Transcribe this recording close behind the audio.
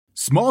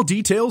Small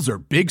details are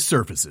big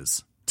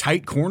surfaces.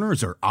 Tight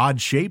corners are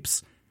odd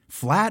shapes.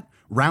 Flat,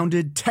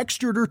 rounded,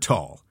 textured, or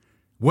tall.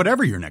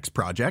 Whatever your next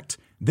project,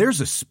 there's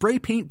a spray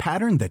paint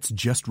pattern that's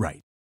just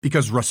right.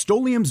 Because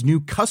Rust-Oleum's new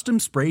Custom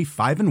Spray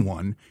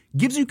 5-in-1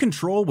 gives you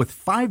control with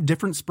 5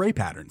 different spray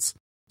patterns.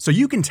 So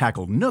you can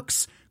tackle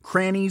nooks,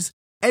 crannies,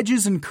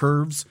 edges, and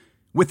curves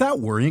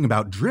without worrying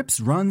about drips,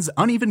 runs,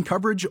 uneven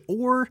coverage,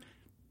 or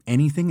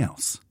anything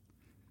else.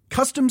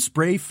 Custom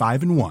Spray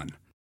 5-in-1.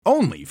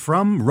 Only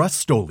from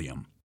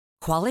Rust-Oleum.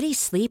 Quality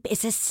sleep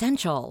is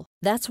essential.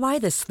 That's why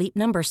the Sleep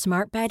Number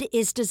Smart Bed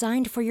is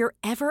designed for your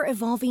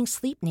ever-evolving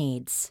sleep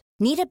needs.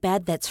 Need a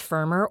bed that's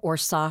firmer or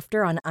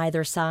softer on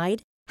either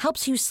side?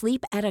 Helps you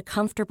sleep at a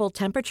comfortable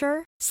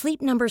temperature?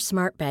 Sleep Number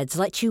Smart Beds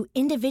let you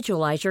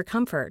individualize your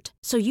comfort,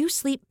 so you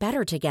sleep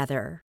better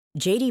together.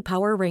 J.D.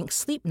 Power ranks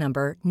Sleep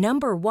Number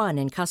number 1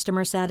 in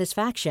customer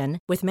satisfaction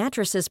with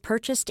mattresses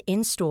purchased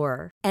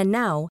in-store. And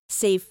now,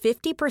 save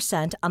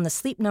 50% on the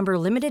Sleep Number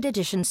Limited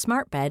Edition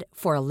Smart Bed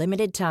for a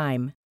limited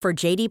time. For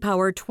J.D.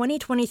 Power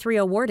 2023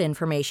 award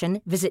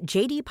information, visit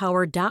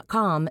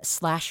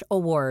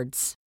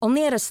jdpower.com/awards.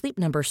 Only at a Sleep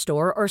Number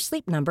store or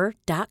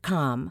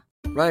sleepnumber.com.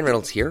 Ryan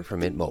Reynolds here from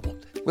Mint Mobile.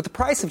 With the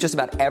price of just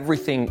about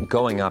everything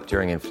going up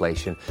during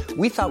inflation,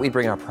 we thought we'd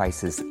bring our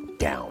prices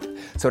down.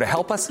 So to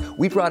help us,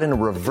 we brought in a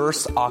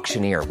reverse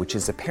auctioneer, which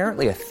is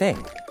apparently a thing.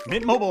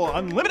 Mint Mobile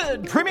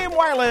Unlimited Premium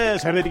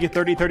Wireless. How to get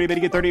 30, 30, bit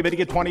to get 30, bit to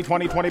get 20,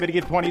 20, 20, bit to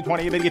get 20,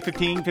 20, bit to get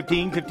 15,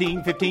 15,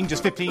 15, 15,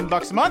 just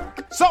 $15 a month?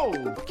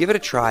 Sold! Give it a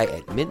try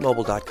at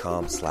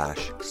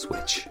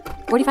mintmobile.com/switch.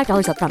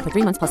 $45 up front for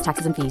 3 months plus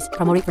taxes and fees.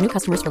 Promo rate for new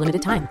customers for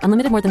limited time.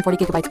 Unlimited more than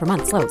 40 gigabytes per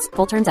month. Slows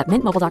full terms at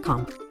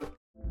mintmobile.com.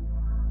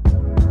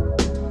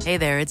 Hey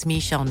there, it's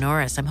Michelle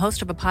Norris. I'm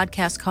host of a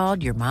podcast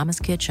called Your Mama's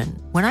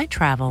Kitchen. When I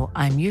travel,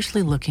 I'm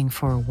usually looking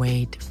for a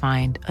way to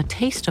find a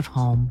taste of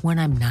home when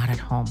I'm not at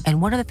home.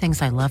 And one of the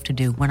things I love to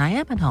do when I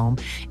am at home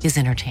is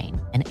entertain.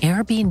 And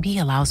Airbnb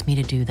allows me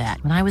to do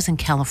that. When I was in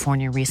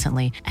California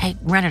recently, I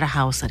rented a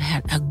house that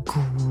had a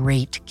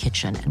great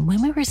kitchen. And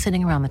when we were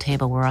sitting around the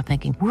table, we were all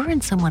thinking, we're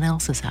in someone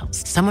else's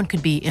house. Someone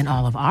could be in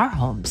all of our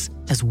homes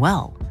as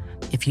well.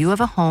 If you have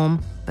a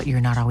home, but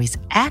you're not always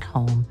at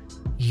home,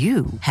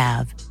 you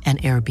have an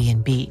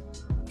Airbnb.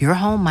 Your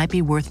home might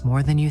be worth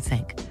more than you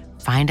think.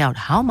 Find out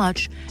how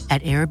much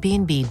at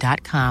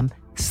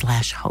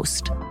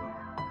airbnb.com/host.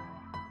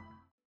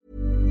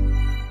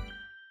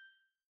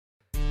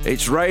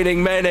 It's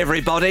raining men,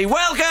 everybody.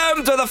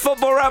 Welcome to the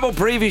Football Ramble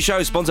preview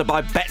show, sponsored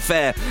by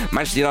Betfair.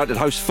 Manchester United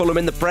host Fulham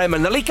in the Prem,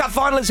 and the League Cup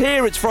final is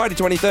here. It's Friday,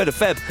 23rd of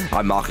Feb.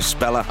 I'm Marcus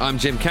Speller. I'm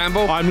Jim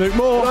Campbell. I'm Luke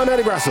Moore. I'm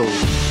Eddie Brassel.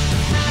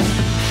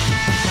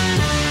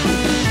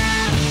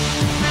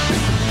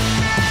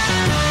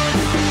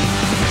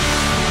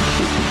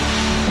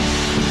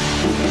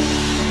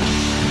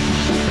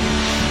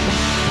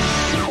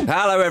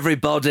 Hello,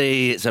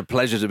 everybody. It's a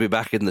pleasure to be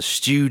back in the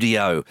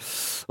studio.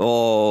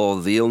 Oh,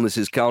 the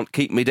illnesses can't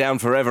keep me down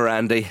forever,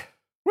 Andy.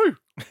 Woo!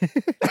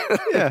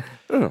 Yeah.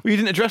 Well, you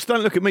didn't address,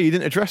 don't look at me, you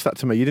didn't address that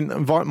to me. You didn't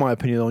invite my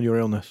opinion on your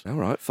illness. All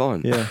right,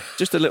 fine. Yeah.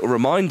 Just a little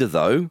reminder,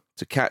 though,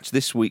 to catch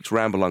this week's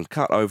Ramble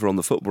Uncut over on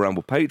the Football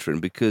Ramble Patreon,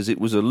 because it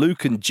was a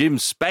Luke and Jim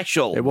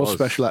special. It was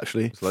special,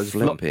 actually. A lot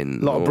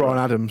of Brian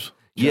Adams.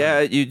 Yeah,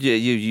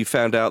 you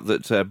found out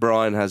that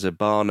Brian has a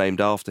bar named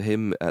after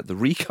him at the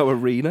Rico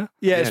Arena.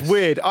 Yeah, yes. It's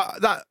weird.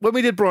 When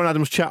we did Brian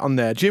Adams' chat on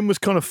there, Jim was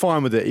kind of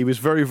fine with it. He was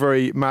very,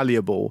 very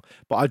malleable.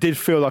 But I did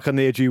feel like I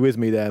needed you with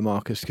me there,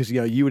 Marcus, because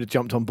you would have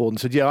jumped on board and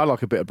said, yeah, I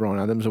like a bit of Brian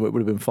Adams, and it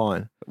would have been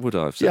fine. Would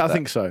I have said that? I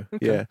think so.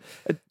 Okay. Yeah.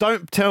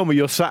 Don't tell me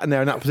you're sat in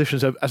there in that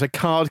position as a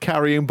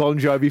card-carrying Bon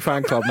Jovi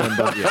fan club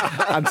member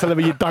and telling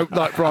me you don't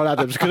like Brian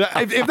Adams. Because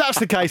if that's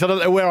the case, I don't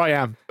know where I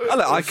am.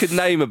 I could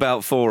name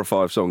about 4 or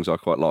 5 songs I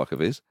quite like of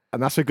his.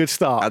 And that's a good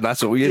start. And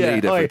that's all you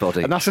need,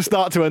 everybody. And that's a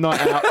start to a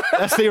night out.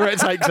 Let's see where it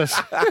takes us.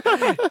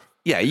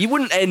 Yeah, you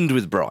wouldn't end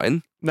with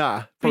Brian.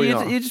 Nah, probably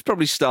not. You'd just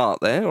probably start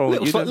there. Or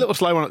little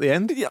slow one at the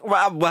end. Yeah,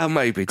 well,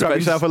 maybe. Grab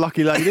yourself a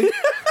lucky lady.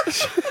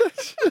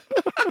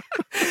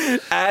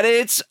 And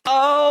it's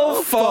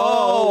all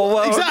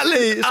for exactly.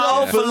 It's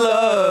all for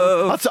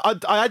love.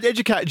 I had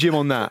educated Jim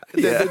on that.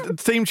 Yeah. The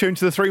theme tune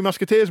to the Three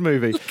Musketeers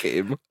movie. Look at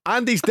him.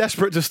 Andy's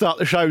desperate to start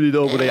the show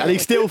normally, and he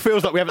still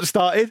feels like we haven't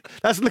started.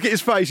 Look at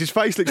his face. His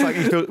face looks like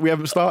we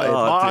haven't started.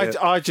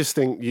 I just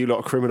think you lot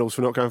are criminals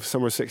for not going for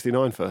Summer of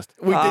 '69 first.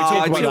 We did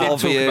talk about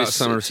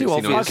Summer of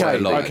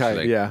 '69.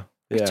 Okay, yeah.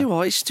 It's too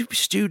high. It's stupid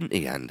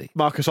studenty, Andy.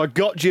 Marcus, I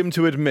got Jim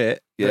to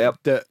admit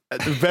that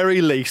at the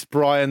very least,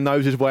 Brian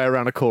knows his way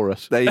around a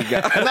chorus. There you go.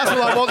 And that's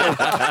what I wanted.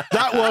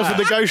 That was the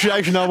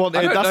negotiation I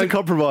wanted. That's a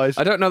compromise.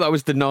 I don't know that I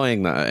was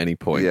denying that at any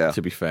point, to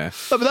be fair.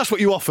 No, but that's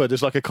what you offered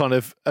as like a kind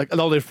of an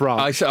olive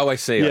branch. I see. I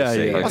see.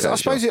 Okay, I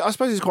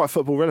suppose it's quite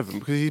football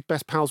relevant because he's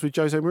best pals with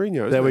Jose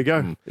Mourinho. There we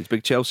go. It's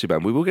big Chelsea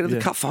man. We will get to the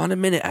cup final in a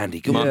minute,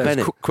 Andy. Come on,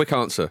 Bennett. Quick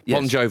answer. Yes.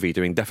 Bon Jovi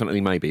doing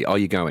Definitely Maybe. Are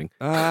you going?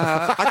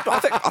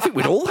 I think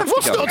we'd all have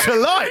What's to go. What's not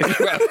to like?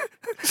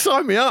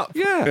 Sign me up.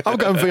 Yeah. I'm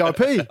going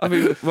VIP. I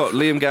mean, What,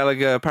 Liam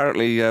Gallagher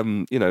apparently,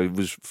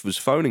 was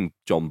phoning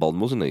John Bon,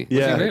 wasn't he?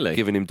 Yeah. Was he really?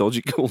 Giving him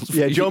dodgy calls.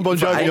 Yeah, John Bon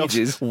Jovi.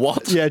 ages.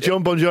 What? Yeah,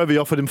 John Bon Jovi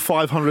offered him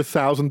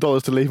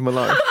 $500,000 to leave him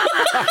alone.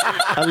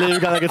 And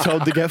Liam Gallagher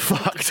told him to get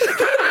fucked.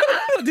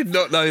 I did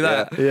not know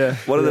that. Yeah.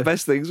 One of the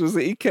best things was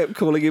that he kept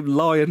calling him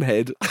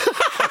Lionhead.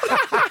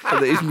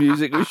 And that his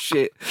music was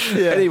shit.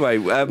 Yeah. Anyway,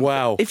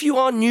 Wow. If you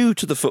are new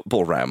to the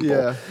Football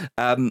Ramble,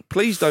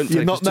 please don't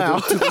take You're us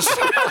not to now.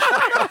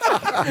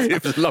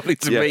 It was lovely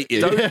to meet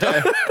you.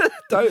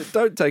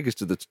 Don't take us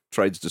to the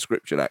Trades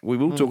Description Act. We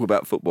will talk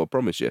about football, I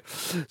promise you.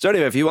 So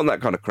anyway, if you want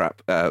that kind of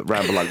crap,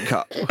 Ramble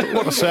Uncut.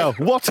 What a sell.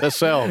 What a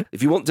sell.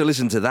 If you want to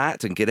listen to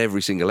that and get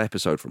every single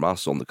episode from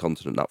us on the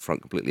continent up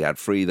front completely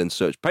ad-free, then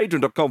search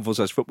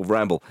patreon.com/Football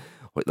Ramble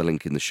or hit the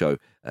link in the show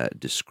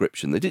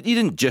description. You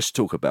didn't just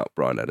talk about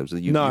Bryan Adams.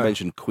 You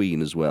mentioned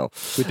Queen as well.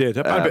 We did.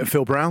 A bit of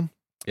Phil Brown.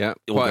 Yeah,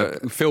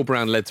 Phil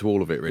Brown led to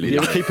all of it, really.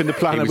 Yeah, we're keeping the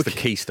planet. He was the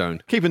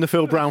keystone. Keeping the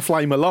Phil Brown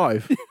flame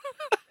alive.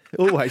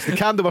 Always. The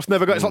candle must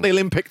never go. It's like the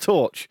Olympic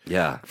torch.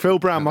 Yeah. Phil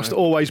Brown must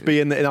always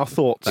be in our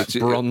thoughts. That's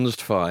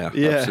bronzed fire.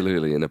 Yeah.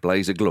 Absolutely, in a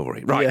blaze of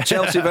glory. Right, Yeah.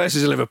 Chelsea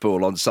versus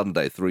Liverpool on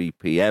Sunday, 3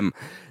 p.m.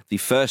 The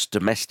first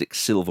domestic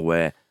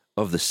silverware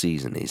of the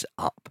season is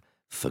up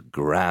for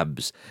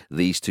grabs.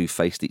 These two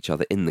faced each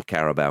other in the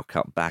Carabao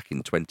Cup back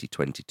in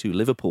 2022.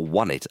 Liverpool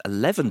won it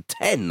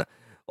 11-10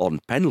 on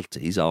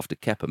penalties after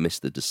Kepa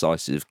missed the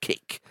decisive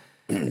kick.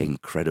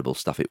 Incredible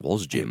stuff it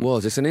was, Jim. It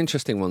was. It's an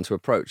interesting one to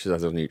approach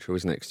as a neutral,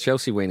 isn't it? 'Cause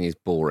Chelsea winning is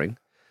boring.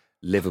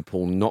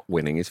 Liverpool not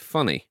winning is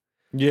funny.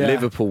 Yeah.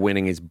 Liverpool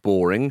winning is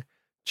boring.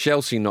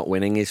 Chelsea not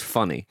winning is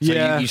funny. So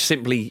Yeah.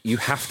 you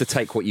have to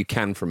take what you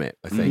can from it,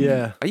 I think.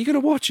 Yeah. Are you going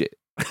to watch it?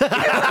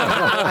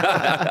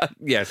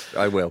 Yes,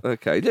 I will.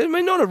 Okay, I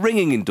mean, not a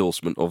ringing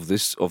endorsement of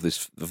this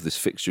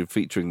fixture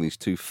featuring these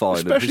two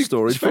fine and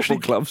historic football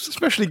clubs.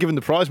 Especially given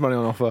the prize money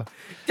on offer.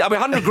 I mean,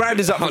 100 grand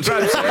is up for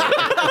grabs.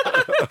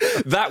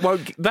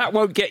 That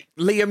won't get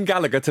Liam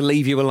Gallagher to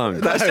leave you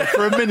alone.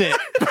 For a minute.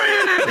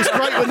 It's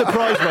great when the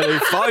prize money.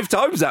 5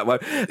 times that way.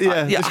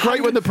 Yeah, it's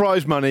great when the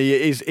prize money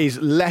is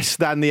less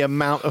than the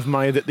amount of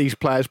money that these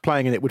players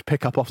playing in it would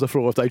pick up off the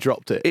floor if they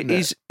dropped it. It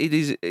is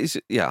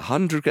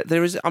 100.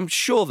 There is. I'm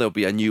sure there'll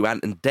be a new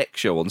Ant and Deck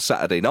show on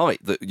Saturday night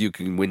that you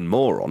can win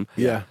more on.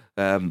 Yeah,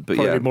 but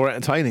probably yeah, more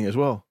entertaining as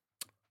well.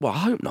 Well, I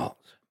hope not.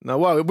 No,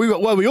 we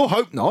all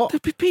hope not.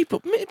 There'll be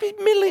people,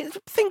 millions.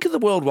 Think of the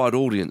worldwide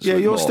audience. Yeah,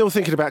 you're more. still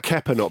thinking about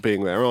Kepa not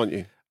being there, aren't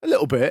you? A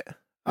little bit.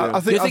 Yeah. I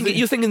think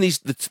You're thinking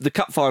the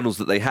cup finals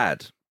that they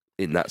had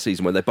in that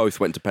season when they both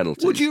went to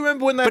penalties. Would you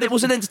remember when they? But it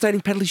was an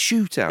entertaining penalty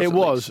shootout. It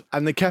was,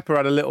 and the Kepa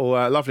had a little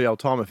lovely old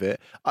time of it.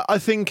 I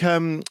think,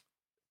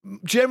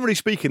 generally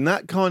speaking,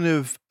 that kind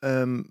of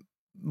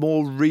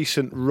more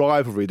recent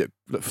rivalry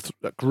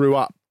that grew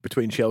up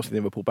between Chelsea and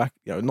Liverpool back,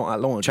 not that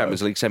long ago.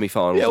 Champions League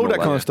semi-finals. Yeah, all and that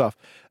kind of stuff.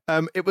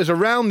 It was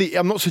around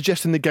I'm not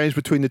suggesting the games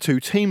between the two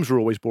teams were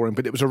always boring,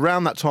 but it was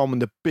around that time when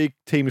the big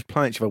teams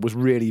playing each other was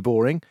really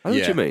boring. I know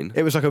what you mean.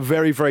 It was like a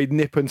very, very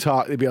nip and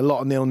tuck. There'd be a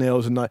lot of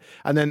 0-0s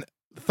and then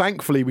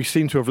thankfully we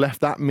seem to have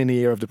left that mini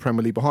era of the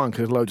Premier League behind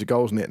because there's loads of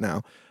goals in it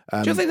now.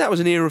 Do you think that was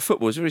an era of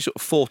football? It was very sort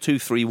of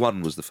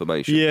 4-2-3-1 was the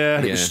formation. Yeah.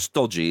 And it was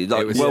stodgy.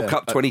 Like World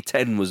Cup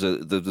 2010 was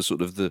the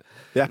sort of the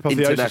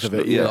apotheosis of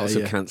it. Yeah. Lots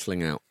of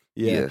cancelling out.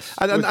 Yeah. Yes.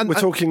 And we're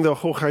talking the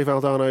Jorge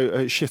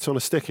Valdano shit on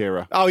a stick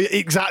era. Oh, yeah,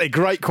 exactly.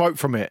 Great quote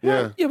from it.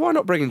 Yeah. Yeah, why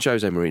not bring in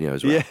Jose Mourinho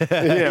as well?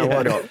 Yeah,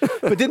 why not?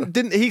 But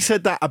didn't he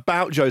said that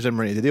about Jose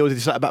Mourinho? Did he, or did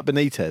he say that about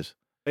Benitez?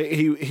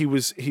 He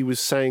was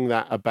saying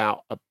that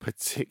about a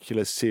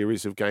particular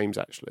series of games,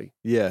 actually.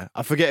 Yeah,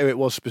 I forget who it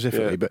was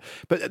specifically, but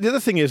the other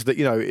thing is that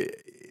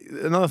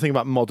another thing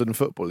about modern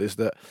football is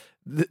that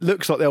it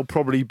looks like there'll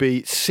probably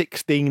be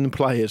 16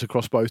 players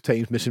across both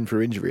teams missing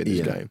through injury in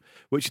this game,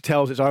 which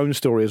tells its own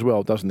story as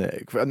well, doesn't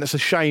it? And that's a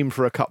shame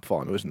for a cup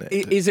final, isn't it?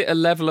 Is it a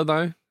leveler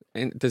though?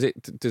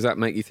 Does that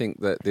make you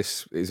think that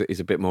this is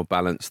a bit more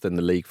balanced than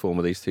the league form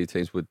of these two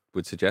teams would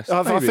suggest?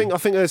 I think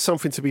there's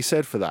something to be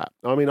said for that.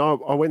 I mean,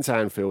 I went to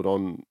Anfield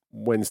on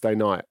Wednesday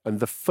night, and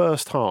the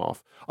first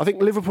half, I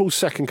think Liverpool's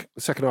second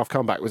half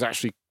comeback was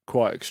actually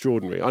quite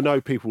extraordinary. I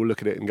know people will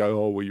look at it and go,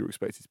 "Oh, well, you were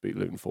expected to beat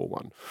Luton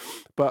 4-1,"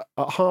 but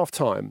at half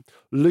time,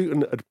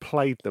 Luton had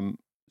played them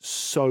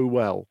so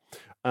well,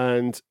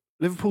 and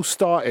Liverpool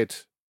started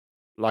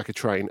like a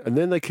train, and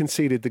then they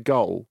conceded the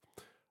goal,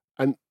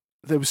 and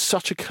there was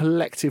such a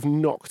collective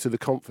knock to the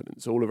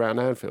confidence all around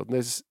Anfield.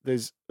 And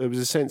there was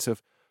a sense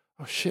of,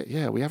 oh shit,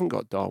 yeah, we haven't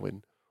got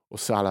Darwin or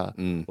Salah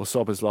or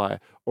Szoboszlai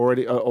or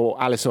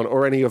Alisson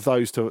or any of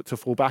those to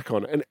fall back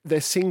on. And there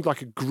seemed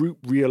like a group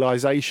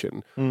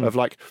realization of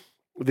like,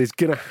 there's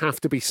going to have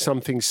to be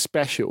something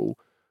special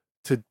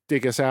to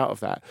dig us out of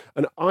that.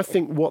 And I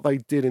think what they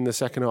did in the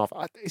second half,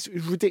 it's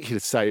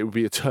ridiculous to say it would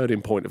be a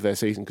turning point of their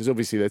season because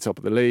obviously they're top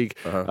of the league.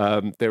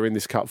 They're in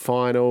this cup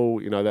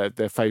final,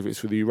 they're favourites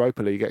for the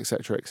Europa League,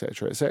 etc.,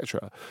 etc.,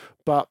 etc.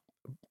 But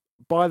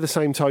by the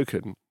same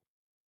token,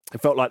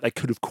 it felt like they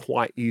could have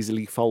quite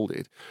easily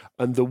folded.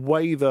 And the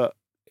way that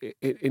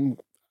in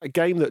a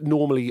game that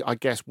normally, I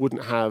guess,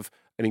 wouldn't have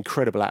an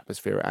incredible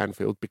atmosphere at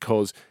Anfield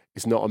because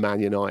it's not a Man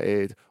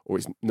United or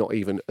it's not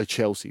even a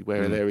Chelsea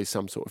where there is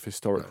some sort of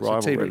historic It's a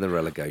rivalry. team in the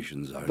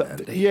relegation zone,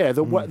 Andy. Yeah,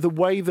 the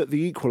way that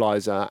the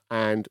equaliser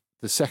and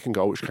the second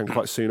goal, which came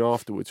quite soon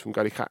afterwards from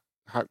Gadi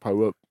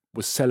Gakpo,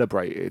 was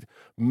celebrated,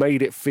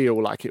 made it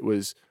feel like it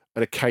was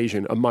an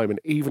occasion, a moment,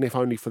 even if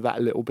only for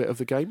that little bit of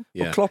the game.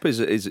 Yeah. Well, Klopp is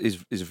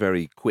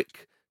very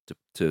quick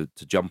to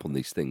jump on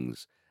these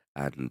things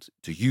and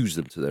to use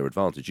them to their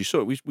advantage. You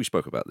saw we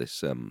spoke about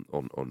this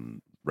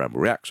on Ramble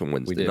Reacts on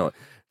Wednesday night,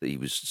 that he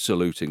was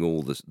saluting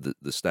all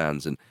the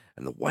stands and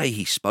the way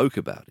he spoke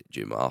about it,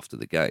 Jim, after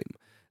the game,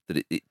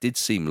 that it did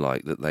seem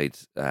like that they'd.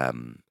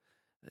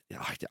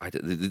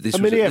 This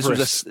was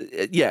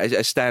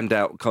a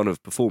standout kind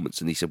of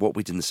performance, and he said what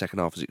we did in the second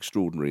half was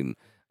extraordinary, and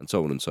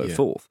so on and so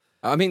forth.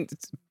 I mean,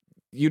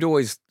 you'd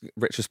always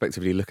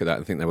retrospectively look at that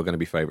and think they were going to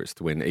be favourites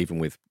to win, even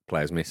with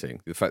players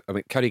missing.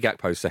 Cody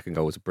Gakpo's second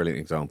goal was a brilliant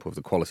example of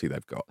the quality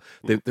they've got.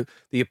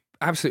 The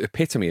absolute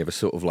epitome of a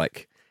sort of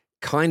like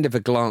kind of a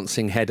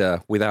glancing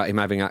header without him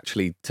having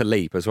actually to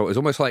leap as well. It was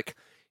almost like,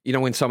 you know,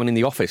 when someone in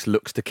the office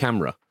looks to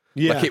camera.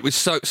 Yeah. Like it was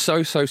so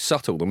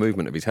subtle, the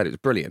movement of his head. It was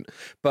brilliant.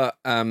 But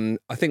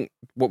I think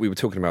what we were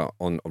talking about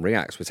on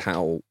Reacts was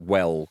how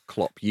well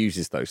Klopp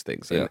uses those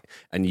things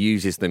and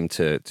uses them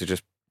to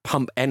just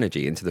pump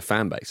energy into the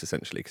fan base,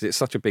 essentially, because it's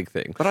such a big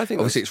thing. But I think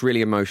obviously it's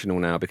really emotional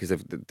now because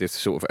of this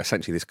sort of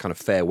essentially this kind of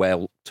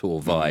farewell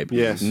tour vibe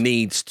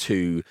needs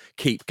to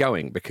keep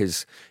going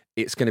because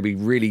it's going to be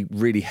really,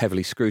 really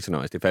heavily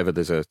scrutinised if ever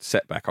there's a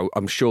setback.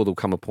 I'm sure there'll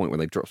come a point when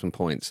they drop some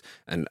points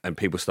and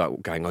people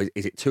start going, oh,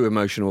 is it too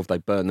emotional if they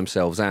burn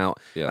themselves out?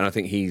 Yeah. And I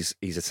think he's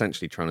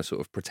essentially trying to sort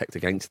of protect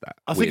against that.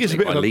 I think it's a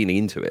bit by leaning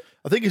into it.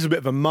 I think it's a bit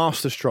of a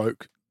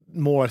masterstroke.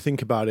 More I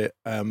think about it,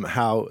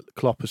 how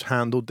Klopp has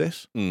handled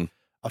this.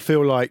 I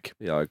feel like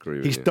I agree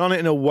with he's you. done it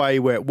in a way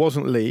where it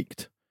wasn't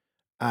leaked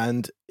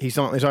and he's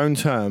done it on his own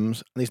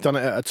terms and he's done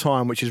it at a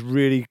time which is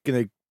really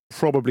going to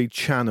probably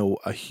channel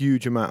a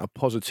huge amount of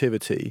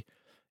positivity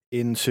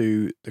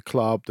into the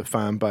club, the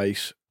fan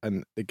base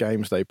and the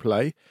games they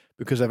play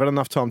because they've had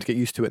enough time to get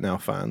used to it now,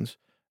 fans.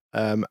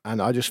 And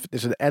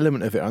there's an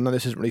element of it, I know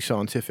this isn't really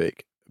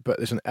scientific, but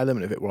there's an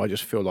element of it where I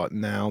just feel like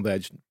now they're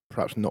just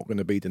perhaps not going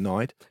to be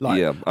denied. Like,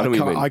 I know what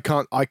you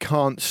mean. I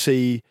can't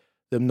see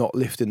them not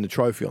lifting the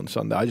trophy on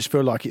Sunday. I just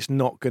feel like it's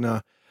not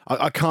gonna.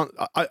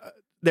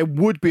 There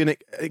would be an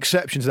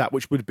exception to that,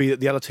 which would be that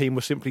the other team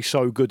was simply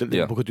so good that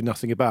Liverpool could do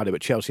nothing about it.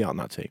 But Chelsea aren't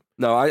that team.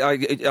 No, I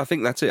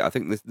think that's it. I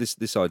think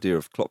this idea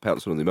of Klopp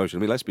pouncing on the emotion.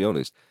 I mean, let's be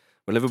honest.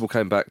 When Liverpool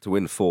came back to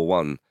win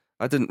 4-1,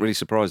 that didn't really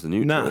surprise the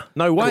neutral. Nah,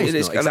 no way.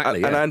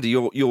 Exactly. And Andy,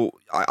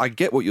 I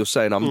get what you're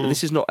saying.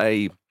 This is not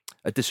a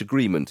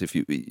disagreement. If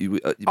you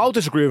I'll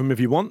disagree with him if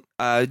you want.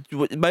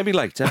 Maybe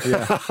later.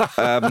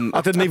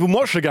 I didn't even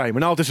watch the game,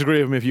 and I'll disagree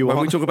with him if you want.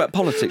 When we talk about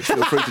politics,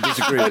 feel free to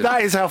disagree.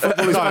 That is how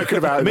football is spoken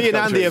about. Me and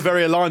Andy are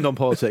very aligned on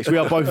politics. We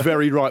are both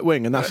very right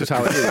wing, and that's just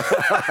how it is.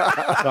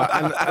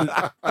 And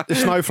the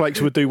snowflakes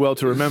would do well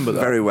to remember that.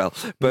 Very well,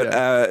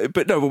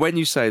 but when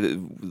you say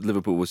that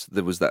Liverpool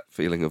there was that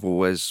feeling of, well,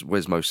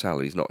 where's Mo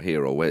Salah? He's not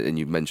here, and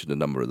you mentioned a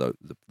number of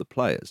the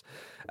players.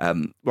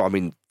 Well, I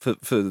mean, for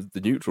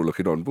the neutral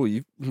looking on, well,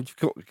 you've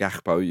got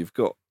Gakpo, you've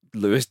got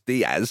Luis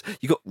Diaz,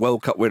 you've got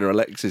World Cup winner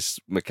Alexis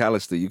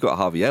McAllister, you've got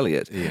Harvey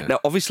Elliott. Yeah. Now,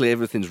 obviously,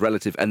 everything's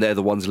relative, and they're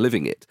the ones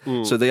living it.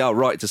 So they are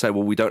right to say,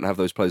 well, we don't have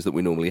those players that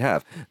we normally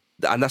have.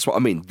 And that's what I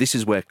mean. This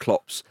is where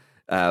Klopp's,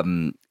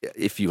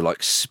 if you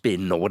like,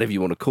 spin or whatever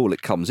you want to call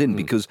it, comes in.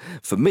 Because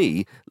for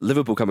me,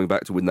 Liverpool coming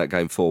back to win that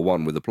game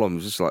 4-1 with the problem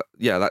was just like,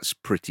 yeah, that's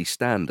pretty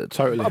standard.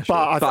 Totally.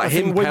 But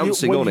him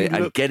pouncing on it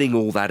and getting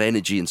all that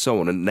energy and so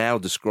on, and now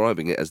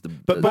describing it as the...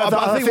 But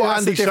I think what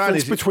Andy's saying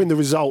is between the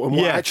result and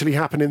what actually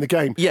happened in the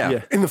game.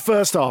 Yeah. In the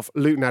first half,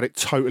 Luton had it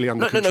totally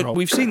under control. No,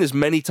 we've seen this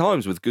many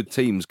times with good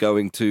teams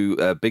going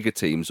to bigger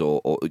teams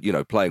or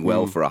playing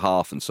well for a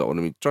half and so on.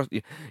 I mean, trust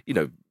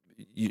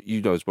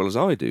you know as well as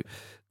I do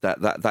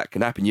that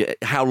can happen.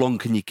 How long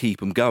can you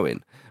keep them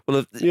going?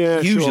 Well,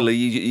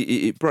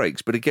 usually it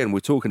breaks. But again, we're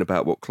talking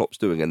about what Klopp's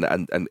doing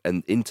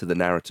and into the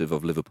narrative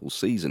of Liverpool's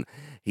season.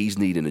 He's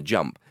needing a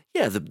jump.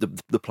 Yeah,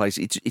 the place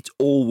it's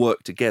all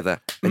worked together,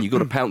 and you've got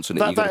to pounce on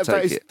it. You've got to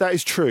take it. That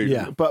is true.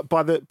 Yeah. But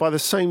by the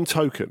same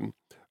token,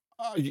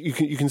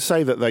 you can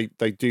say that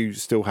they do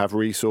still have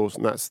resource,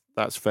 and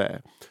that's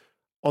fair.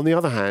 On the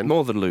other hand,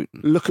 more than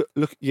Luton.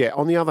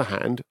 On the other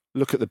hand,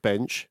 look at the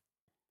bench.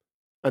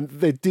 And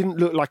there didn't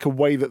look like a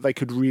way that they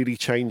could really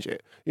change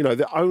it. You know,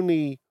 the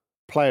only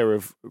player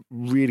of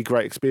really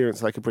great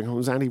experience they could bring on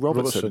was Andy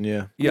Robertson.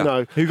 Yeah. You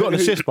know, who got an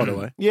assist, by the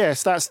way.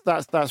 Yes,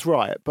 that's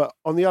right. But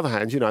on the other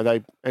hand,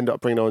 they end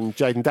up bringing on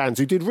Jayden Dance,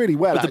 who did really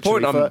well. But the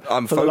point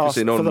I'm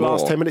focusing on for the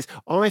last more. 10 minutes,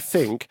 I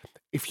think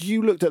if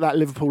you looked at that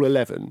Liverpool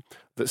 11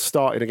 that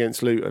started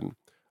against Luton,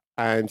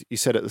 and you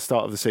said at the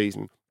start of the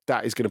season,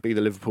 that is going to be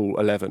the Liverpool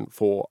 11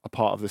 for a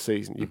part of the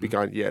season, you'd be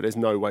going, there's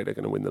no way they're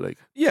going to win the league.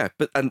 Yeah,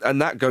 but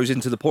and that goes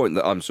into the point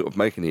that I'm sort of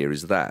making here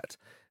is that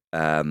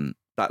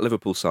that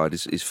Liverpool side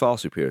is far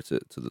superior to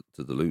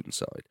the Luton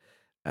side.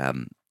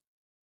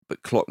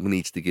 but Klopp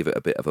needs to give it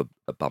a bit of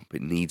a bump.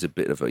 It needs a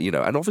bit of a,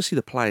 and obviously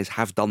the players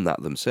have done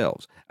that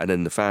themselves. And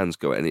then the fans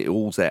go, and it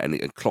all's there,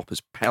 and Klopp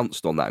has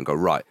pounced on that and go,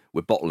 right,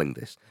 we're bottling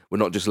this. We're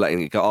not just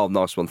letting it go, oh,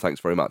 nice one,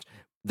 thanks very much.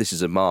 This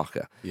is a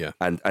marker. Yeah.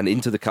 And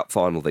into the cup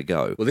final they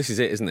go. Well, this is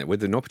it, isn't it?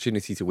 With an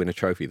opportunity to win a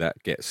trophy,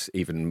 that gets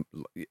even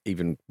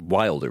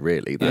wilder,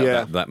 really,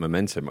 that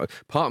momentum.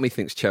 Part of me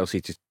thinks Chelsea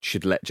just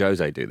should let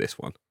Jose do this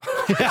one.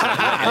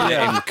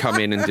 Let him come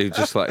in and do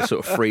just like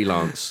sort of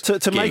freelance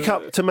to make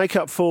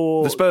up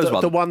for the Spurs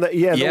one. The one that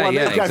the one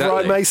that gave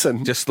Ryan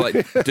Mason. Just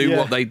like do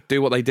what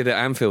they did at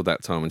Anfield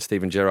that time when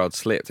Steven Gerrard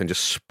slipped and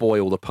just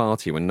spoil the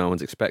party when no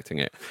one's expecting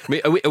it. I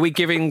mean, are we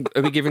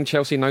giving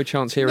Chelsea no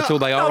chance here at all?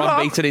 They are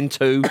unbeaten in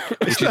 2,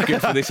 which is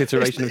good for this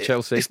iteration of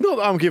Chelsea. It's not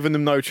that I'm giving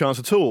them no chance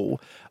at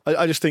all.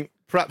 I just think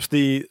perhaps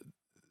the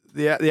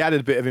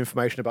added bit of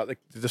information about the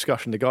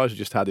discussion the guys have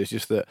just had is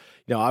just that,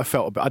 I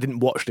felt a bit, I didn't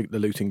watch the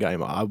Luton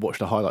game. I watched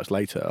the highlights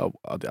later.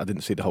 I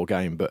didn't see the whole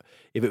game. But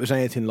if it was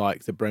anything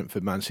like the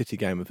Brentford-Man City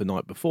game of the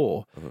night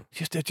before,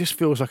 it just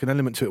feels like an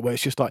element to it where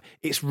it's just like,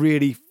 it's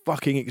really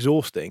fucking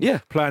exhausting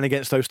playing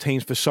against those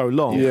teams for so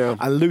long. Yeah.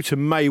 And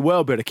Luton may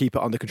well be able to keep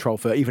it under control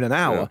for even an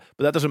hour,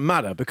 but that doesn't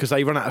matter because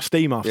they run out of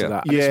steam after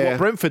that. And it's what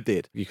Brentford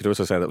did. You could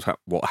also say that was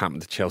what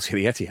happened to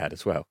Chelsea at the Etihad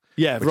as well.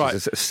 Yeah, which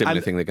is a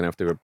similar thing they're going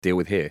to have to deal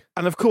with here.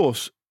 And of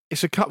course,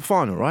 it's a cup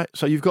final, right?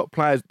 So you've got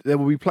players, there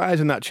will be players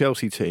in that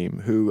Chelsea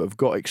team who have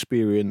got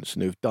experience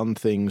and who've done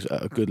things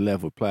at a good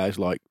level. Players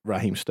like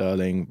Raheem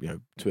Sterling,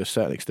 to a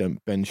certain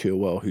extent, Ben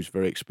Chilwell, who's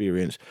very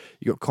experienced.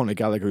 You've got Conor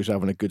Gallagher, who's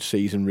having a good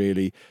season,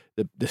 really.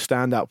 The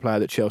standout player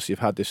that Chelsea have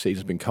had this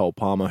season has been Cole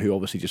Palmer, who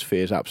obviously just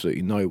fears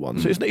absolutely no one.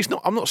 So it's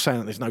not. I'm not saying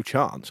that there's no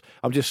chance.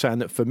 I'm just saying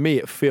that for me,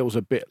 it feels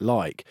a bit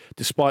like,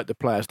 despite the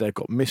players they've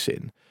got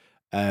missing,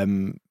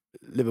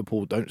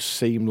 Liverpool don't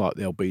seem like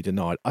they'll be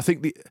denied. I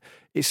think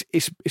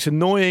it's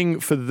annoying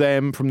for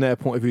them from their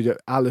point of view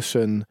that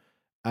Alisson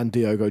and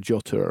Diogo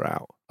Jota are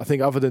out. I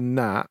think other than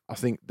that, I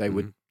think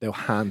they'll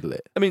handle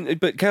it. I mean,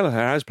 but Kelleher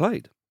has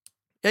played.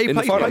 Yeah,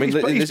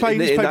 he's played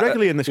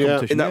regularly in this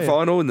competition. In that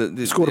final,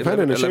 and scored a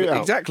pen in a shootout.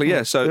 Exactly,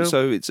 yeah.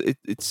 So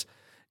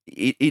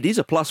it is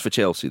a plus for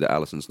Chelsea that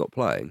Alisson's not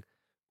playing,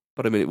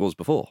 but I mean, it was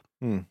before.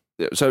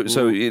 So I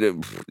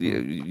mean,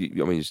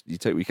 you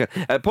take what you can.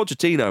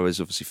 Pochettino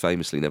has obviously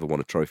famously never won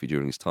a trophy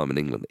during his time in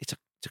England.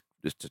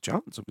 It's a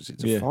chance, obviously.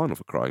 It's a final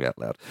for crying out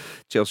loud.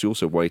 Chelsea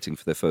also waiting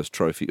for their first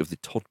trophy of the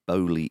Todd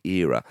Bowley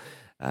era.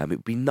 It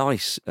would be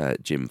nice,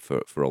 Jim,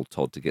 for old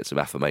Todd to get some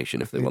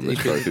affirmation if they won this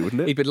trophy,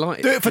 wouldn't it? He'd be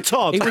delighted. Do it for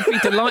Todd. He would be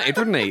delighted,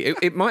 wouldn't he?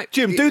 It might.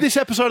 Jim, do this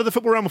episode of the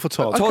Football Ramble for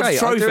Todd. Okay, Todd's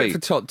trophy. I'll do it for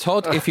Todd.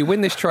 Todd, if you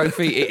win this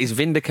trophy, it is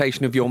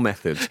vindication of your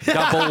methods.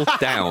 Double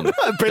down.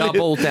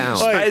 Double down.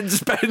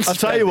 Spend. I'll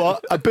tell you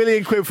what, £1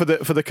 billion for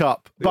the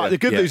cup. But the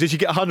good news is you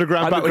get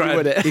 £100,000 back when you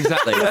win it.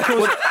 Exactly.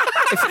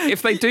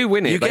 If they do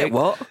win it, you get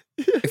what?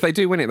 If they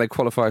do win it, they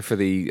qualify for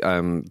the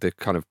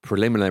kind of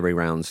preliminary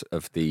rounds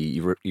of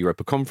the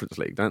Europa Conference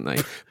League, don't they?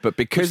 But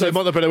because they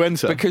might not be able to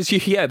enter. Because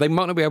they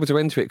might not be able to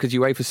enter it because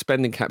UEFA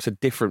spending caps are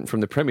different from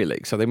the Premier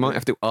League, so they might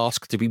have to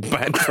ask to be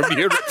banned from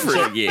Europe for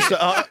a year.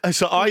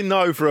 So I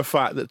know for a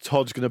fact that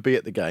Todd's going to be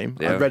at the game.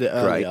 I read it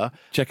earlier.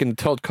 Checking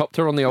Todd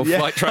Copter on the old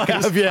flight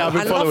trackers. I've been I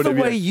following love the him.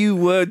 way you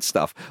word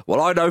stuff. Well,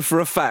 I know for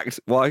a fact.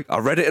 Why? I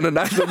read it in a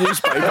national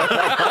newspaper.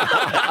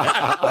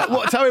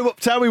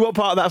 Tell me what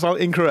part of that's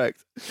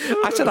incorrect.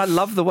 I said I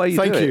love the way you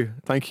do it.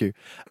 Thank you.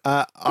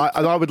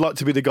 I would like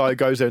to be the guy who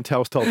goes there and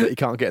tells Todd that he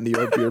can't get in the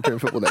European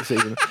football next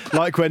season.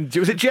 Like when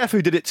was it Jeff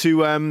who did it to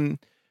Nemanja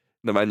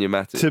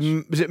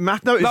Matic. Was it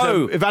Matt? No,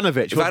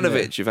 Ivanovic.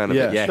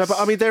 Ivanovic. Yes. No, but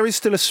I mean, there is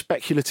still a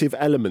speculative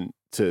element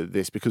to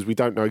this because we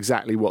don't know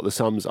exactly what the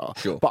sums are.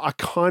 Sure. But I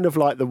kind of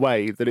like the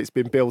way that it's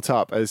been built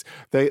up as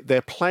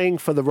they're playing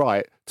for the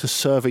right to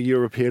serve a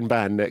European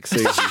ban next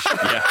season.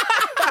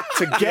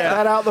 To get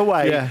that out of the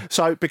way. Yeah.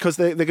 So, because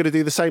they're going to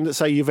do the same that,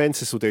 say,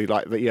 Juventus will do.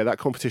 Like, that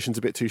competition's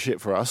a bit too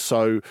shit for us.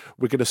 So,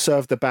 we're going to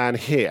serve the ban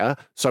here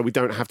so we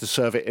don't have to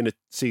serve it in a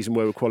season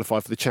where we qualify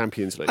for the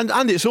Champions League.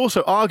 And it's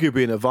also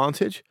arguably an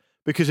advantage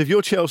because if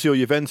you're Chelsea or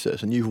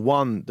Juventus and you've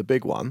won the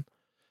big one,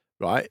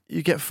 right,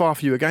 you get far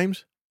fewer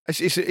games.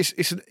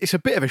 It's a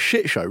bit of a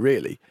shit show,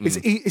 really.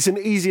 It's an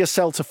easier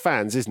sell to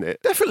fans, isn't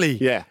it? Definitely.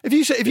 Yeah. If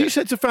you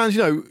said to fans,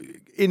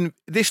 in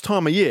this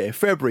time of year,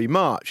 February,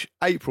 March,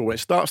 April, when it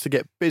starts to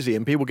get busy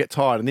and people get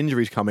tired and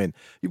injuries come in,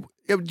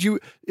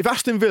 if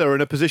Aston Villa are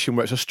in a position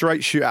where it's a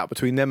straight shootout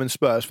between them and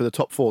Spurs for the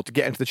top 4 to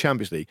get into the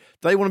Champions League,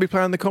 do they want to be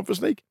playing the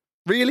Conference League?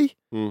 Really?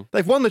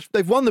 They've won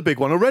the big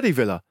one already,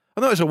 Villa.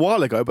 I know it's a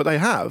while ago, but they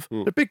have.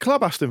 They're a big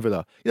club, Aston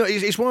Villa.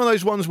 It's one of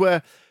those ones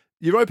where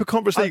Europa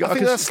Conference League. I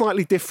think that's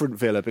slightly different,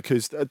 Villa,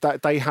 because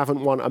they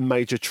haven't won a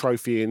major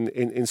trophy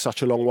in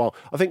such a long while.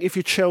 I think if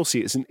you're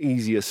Chelsea, it's an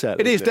easier sell.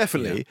 It is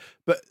definitely. Yeah.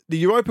 But the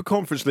Europa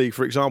Conference League,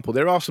 for example,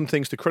 there are some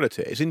things to credit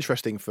it. It's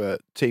interesting for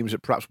teams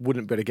that perhaps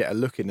wouldn't be able to get a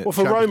look in it. Well,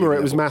 for Roma,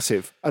 it was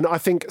massive. And I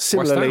think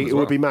similarly, it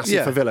would be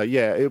massive for Villa.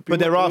 Yeah. It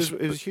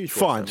was huge.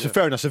 Fine. So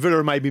fair enough. So Villa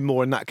are maybe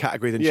more in that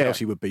category than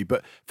Chelsea would be.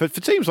 But for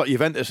teams like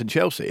Juventus and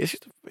Chelsea,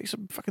 it's a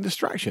fucking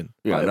distraction.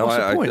 Yeah, what's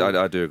the point?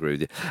 I do agree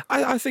with you.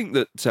 I think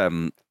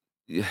that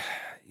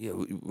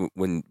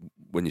when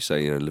you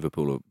say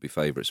Liverpool will be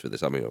favourites for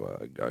this, I mean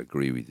I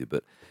agree with you,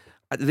 but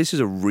this is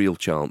a real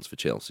chance for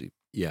Chelsea.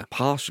 Yeah,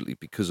 partially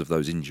because of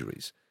those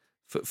injuries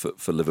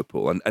for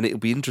Liverpool, and it'll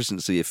be interesting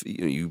to see if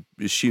you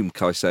assume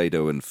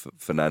Caicedo and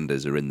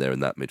Fernandes are in there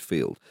in that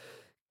midfield.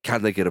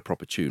 Can they get a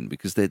proper tune?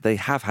 Because they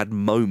have had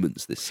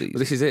moments this season. Well,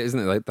 this is it, isn't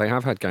it? They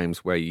have had games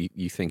where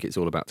you think it's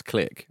all about to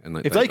click.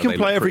 And if they can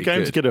play every game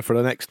good together for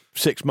the next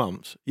 6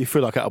 months, you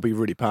feel like that'll be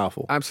really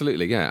powerful.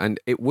 Absolutely, yeah. And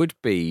it would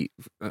be,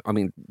 I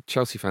mean,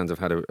 Chelsea fans have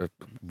had a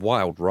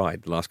wild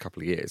ride the last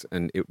couple of years,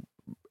 and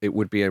it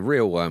would be a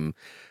real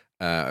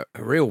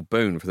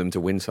boon for them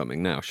to win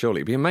something now. Surely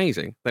it'd be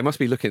amazing. They must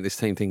be looking at this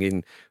team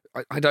thinking,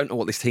 I don't know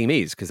what this team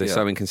is because they're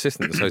so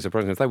inconsistent. They're so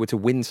surprising. If they were to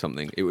win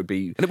something, it would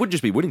be, and it wouldn't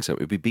just be winning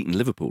something; it would be beating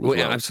Liverpool. As well.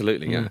 Yeah,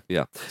 absolutely. Yeah,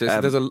 yeah.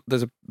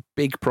 There's a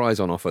big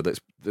prize on offer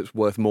that's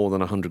worth more than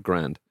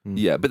 $100,000.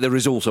 Yeah, but there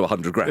is also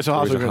 $100,000. It's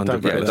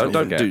 $100,000.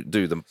 Don't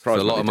do them. It's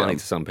a lot of money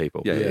to some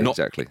people. Yeah, not,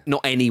 exactly.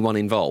 Not anyone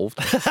involved.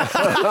 But it's a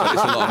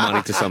lot of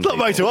money to some people.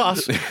 Not money to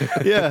us.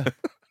 Yeah.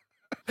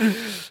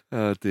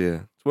 Oh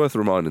dear. It's worth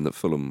reminding that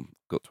Fulham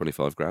got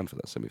 $25,000 for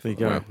that semi-final.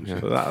 There you go.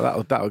 Yeah. So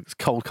that was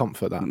cold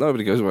comfort. That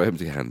Nobody goes away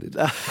empty-handed. They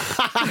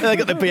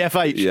got the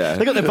BFH. Yeah.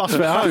 They got the bus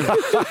fare home.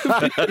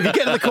 If you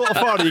get to the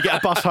quarter-final, you get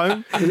a bus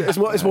home. It's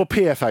more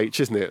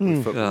PFH, isn't it?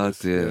 with football? Oh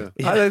dear.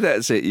 Yeah. I think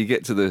that's it. You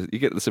get to the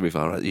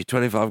semi-final. Right? You're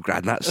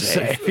 $25,000. That's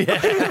it.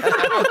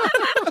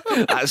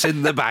 That's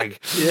in the bag.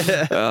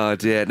 Yeah. Oh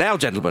dear. Now,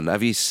 gentlemen,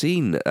 have you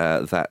seen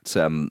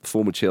that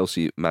former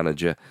Chelsea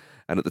manager?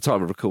 And at the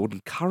time of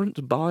recording,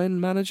 current Bayern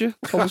manager,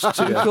 Thomas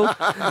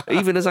Tuchel.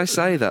 Even as I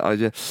say that,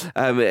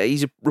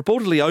 he's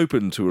reportedly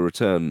open to a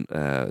return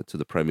to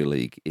the Premier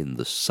League in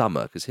the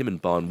summer, because him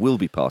and Bayern will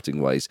be parting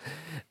ways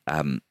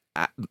at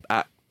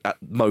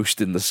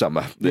most in the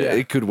summer. Yeah.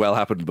 It could well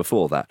happen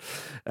before that.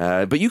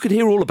 But you could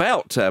hear all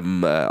about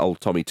old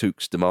Tommy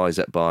Tuch's demise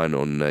at Bayern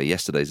on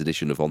yesterday's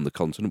edition of On the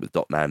Continent with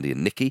Dot and Andy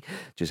and Nicky.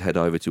 Just head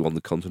over to On the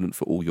Continent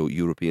for all your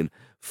European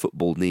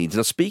football needs.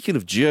 Now, speaking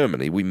of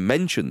Germany, we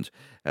mentioned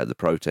the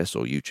protest,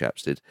 or you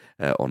chaps did,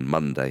 on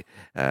Monday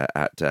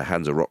at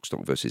Hansa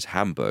Rostock versus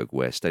Hamburg,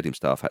 where stadium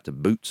staff had to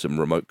boot some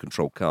remote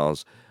control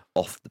cars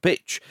off the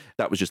pitch.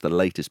 That was just the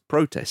latest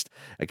protest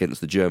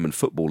against the German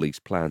Football League's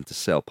plan to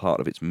sell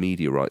part of its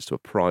media rights to a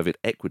private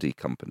equity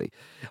company.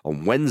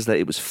 On Wednesday,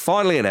 it was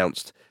finally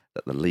announced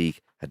that the league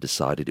had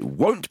decided it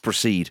won't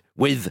proceed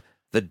with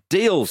the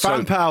deal.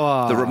 Fan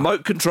power. The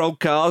remote controlled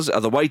cars are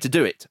the way to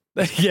do it.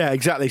 Yeah,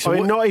 exactly. So I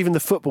mean, not even the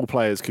football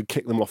players could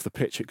kick them off the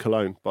pitch at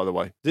Cologne, by the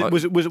way. there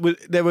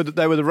were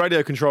the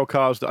radio control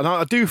cars, and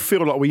I do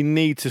feel like we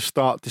need to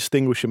start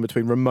distinguishing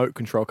between remote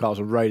control cars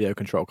and radio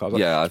control cars.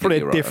 Yeah, it's probably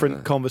a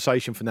different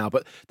conversation for now,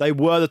 but they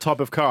were the type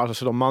of cars, I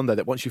said on Monday,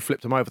 that once you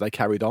flipped them over, they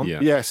carried on.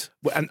 Yeah. Yes.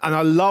 And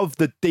I love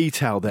the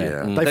detail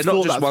there. Yeah. They've They're not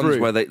thought just that ones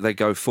through where they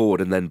go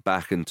forward and then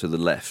back and to the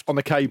left. on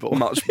the cable.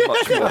 Much more.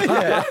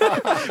 Yeah.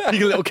 You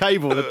get a little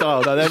cable on the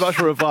dial. No, they're much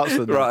more advanced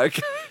than that. Right,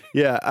 okay.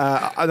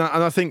 Yeah, and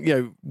I think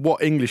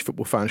what English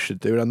football fans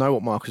should do, and I know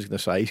what Marcus is going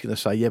to say. He's going to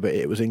say, yeah, but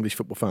it was English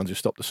football fans who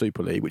stopped the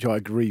Super League, which I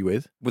agree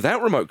with.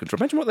 Without remote control.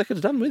 Imagine what they could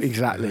have done with.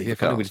 Exactly. Yeah,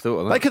 funny we just thought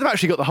of that. They could have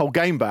actually got the whole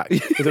game back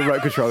with the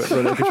remote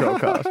control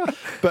cars.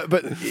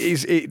 But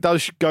it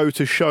does go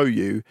to show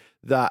you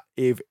that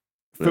if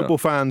football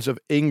fans of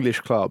English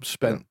clubs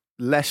spent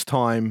less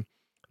time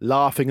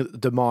laughing at the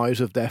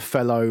demise of their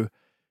fellow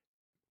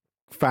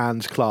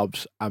fans'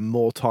 clubs and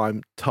more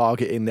time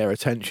targeting their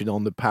attention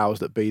on the powers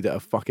that be that are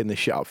fucking this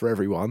shit up for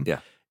everyone,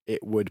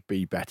 it would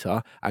be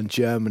better. And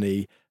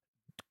Germany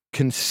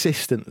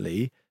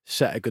consistently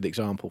set a good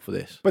example for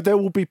this. But there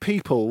will be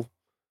people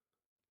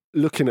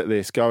looking at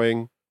this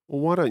going,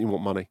 well, why don't you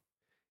want money?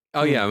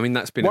 Oh yeah, I mean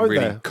that's been a Won't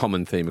really there?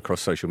 common theme across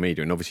social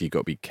media, and obviously you've got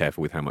to be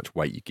careful with how much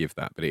weight you give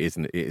that. But it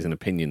is an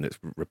opinion that's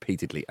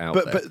repeatedly out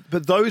there.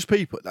 But those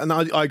people, and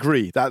I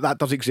agree that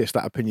does exist,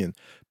 that opinion.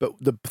 But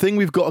the thing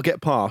we've got to get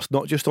past,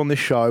 not just on this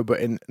show, but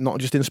not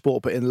just in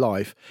sport, but in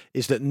life,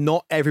 is that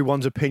not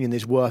everyone's opinion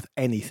is worth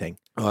anything.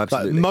 Oh,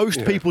 absolutely. Like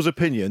most people's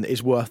opinion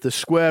is worth the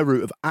square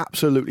root of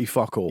absolutely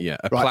fuck all. Yeah,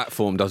 a right?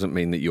 platform doesn't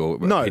mean that your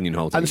opinion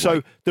holds. And any so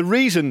weight. the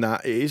reason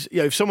that is,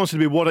 if someone said to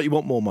me, why don't you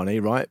want more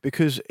money, right?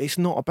 Because it's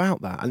not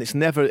about that. And it's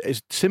never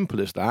as simple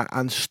as that.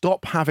 And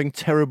stop having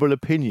terrible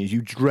opinions,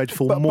 you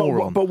dreadful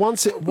moron. But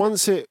once it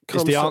comes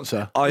it's the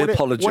answer. I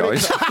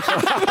apologise.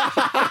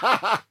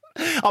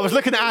 I was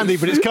looking at Andy,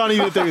 but it's can't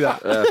even do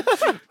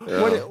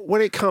that.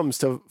 When it comes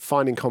to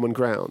finding common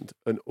ground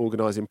and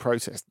organising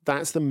protest,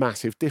 that's the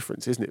massive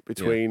difference, isn't it,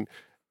 between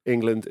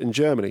England and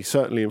Germany,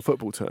 certainly in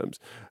football terms,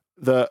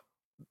 that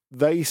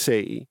they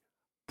see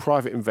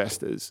private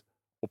investors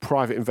or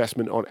private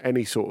investment on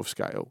any sort of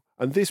scale,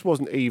 and this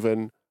wasn't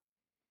even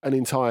an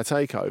entire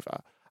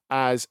takeover,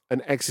 as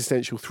an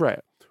existential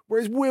threat.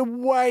 Whereas we're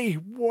way,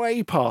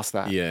 way past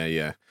that.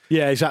 Yeah.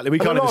 Yeah, exactly. We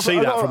can't even see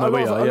that from where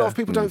we are. A lot of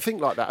people don't think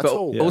like that at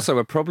all. Also,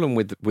 a problem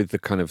with the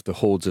kind of the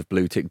hordes of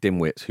blue tick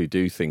dimwits who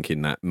do think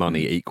in that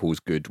money equals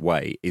good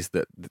way is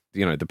that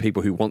the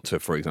people who want to,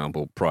 for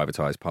example,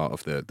 privatise part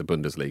of the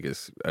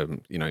Bundesliga's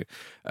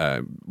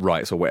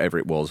rights or whatever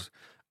it was.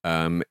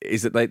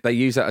 Is that they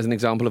use that as an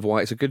example of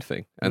why it's a good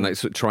thing, and they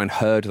sort of try and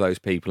herd those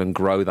people and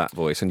grow that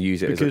voice and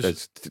use it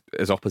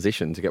as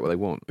opposition to get what they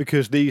want.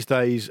 Because these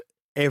days,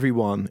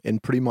 everyone in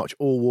pretty much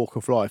all walk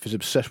of life is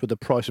obsessed with the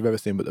price of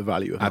everything but the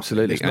value of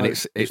absolutely, nothing.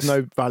 It's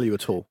no value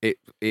at all. It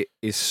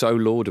is so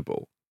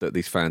laudable that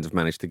these fans have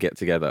managed to get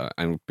together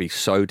and be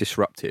so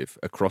disruptive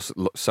across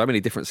so many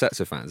different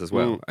sets of fans as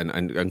well,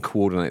 and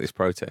coordinate this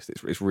protest.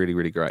 It's really,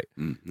 really great.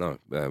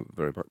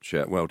 Very much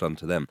well done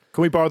to them.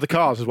 Can we borrow the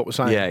cars, is what we're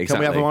saying? Yeah,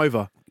 exactly. Can we have them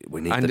over? We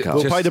need the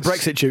cars. We'll pay the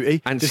Brexit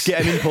duty and just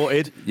get them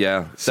imported.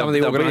 Yeah. Some of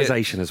the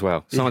organisation as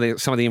well. Some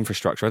of the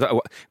infrastructure.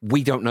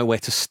 We don't know where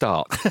to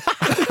start. You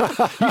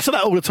say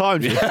that all the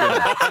time, Jim.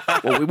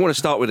 Well, we want to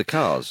start with the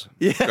cars.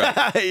 Yeah.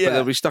 But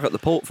they'll be stuck at the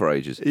port for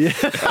ages. Yeah.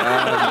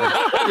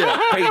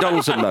 Pete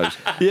Donaldson knows.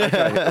 Yeah.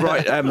 Okay,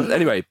 right.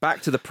 Anyway,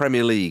 back to the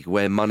Premier League,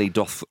 where money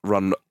doth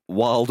run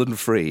wild and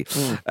free.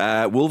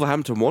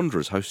 Wolverhampton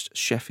Wanderers host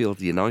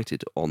Sheffield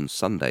United on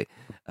Sunday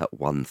at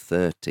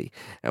 1:30.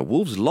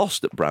 Wolves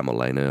lost at Bramall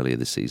Lane earlier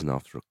this season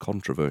after a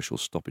controversial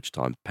stoppage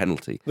time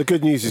penalty. The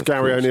good news is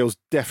Gary O'Neill's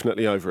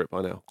definitely over it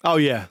by now. Oh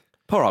yeah,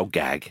 poor old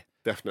Gag.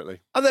 Definitely.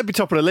 And they'd be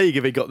top of the league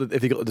if he got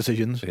the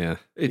decisions. Yeah,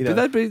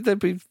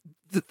 they'd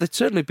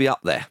certainly be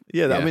up there.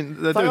 Yeah, I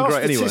mean they're doing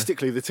great anyway.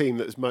 Statistically, the team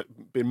that's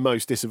been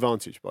most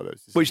disadvantaged by those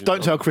decisions. Which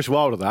don't tell Chris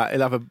Wilder that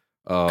he'll have a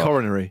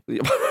coronary.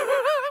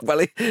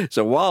 Well,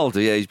 so Wilder,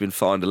 he's been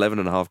fined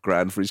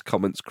 $11,500 for his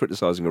comments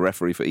criticising a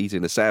referee for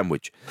eating a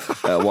sandwich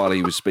while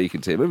he was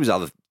speaking to him. It was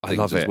other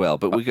things as well,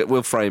 but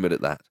we'll frame it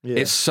at that. Yeah.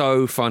 It's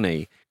so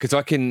funny because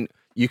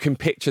you can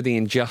picture the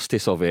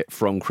injustice of it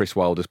from Chris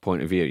Wilder's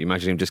point of view. You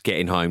imagine him just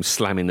getting home,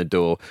 slamming the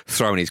door,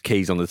 throwing his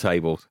keys on the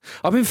table.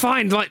 I've been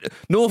fined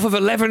north of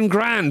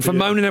 $11,000 for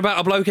moaning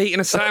about a bloke eating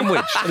a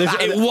sandwich.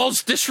 It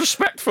was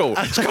disrespectful.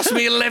 It's cost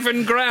me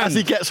 $11,000. As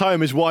he gets home,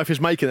 his wife is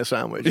making a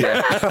sandwich.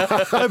 Yeah.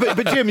 No,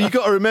 but Jim, you've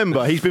got to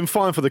remember, he's been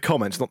fined for the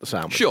comments, not the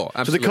sandwich. Sure,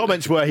 absolutely. So the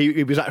comments where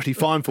he was actually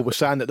fined for were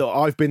saying that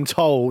I've been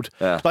told,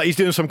 like he's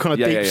doing some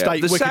kind of deep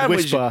state wicked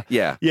sandwich, whisper.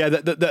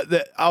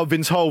 That I've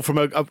been told from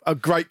a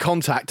great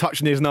contact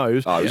touching his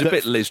nose. Oh, it was a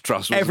bit Liz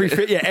Truss, wasn't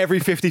it? Every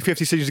 50-50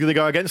 decision is going to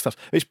go against us.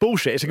 It's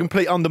bullshit. It's a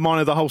complete undermine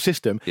of the whole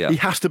system. Yeah. He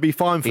has to be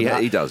fined for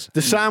that. He does.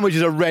 The sandwich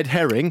is a red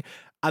herring,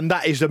 and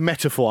that is a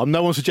metaphor.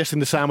 No one's suggesting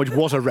the sandwich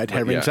was a red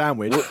herring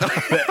sandwich,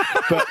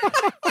 but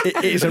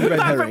it is a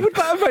red herring. Would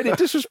that have made it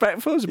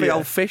disrespectful? There's a big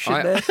old fish in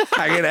there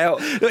hanging out.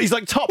 He's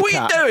like Top Cat. What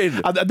are you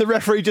doing? And the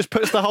referee just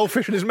puts the whole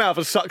fish in his mouth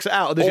and sucks it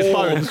out, and there's just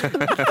bones.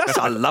 That's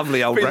a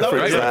lovely old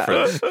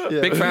reference.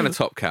 Big fan of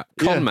Top Cat.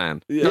 Con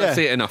man. Don't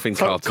see it enough in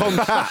cartoons.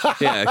 Con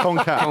cat. Yeah, Con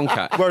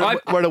cat.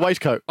 Wearing a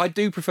waistcoat. I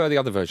do prefer the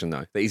other version,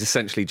 though, that he's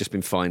essentially just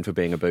been fined for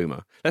being a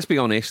boomer. Let's be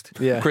honest.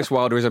 Yeah. Chris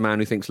Wilder is a man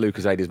who thinks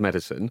Lucozade is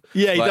medicine.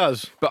 Yeah, he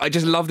does. But I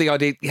just love the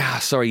idea. Yeah,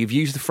 sorry, you've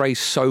used the phrase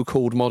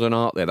so-called modern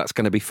art there. That's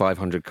going to be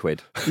 £500.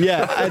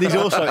 Yeah, and he's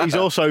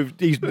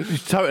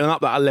toting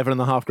up that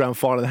 $11,500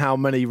 fine and how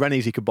many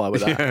Rennies he could buy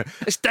with that. Yeah.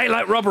 It's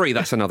daylight robbery.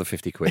 That's another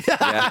 £50.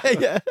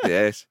 Yeah.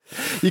 Yes.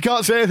 You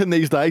can't say anything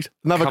these days.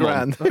 Another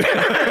grand.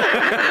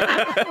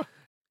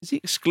 Is he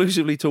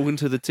exclusively talking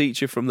to the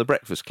teacher from the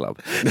Breakfast Club?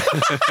 Is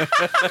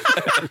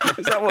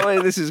that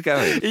why this is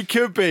going? He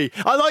could be.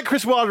 I like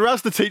Chris Wilder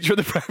as the teacher of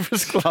the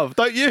Breakfast Club,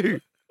 don't you?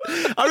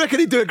 I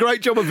reckon he'd do a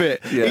great job of it.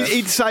 Yeah.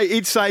 He'd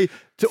say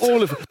to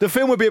all of the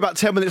film would be about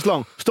 10 minutes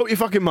long. Stop your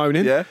fucking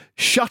moaning. Yeah.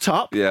 Shut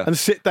up. Yeah. And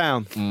sit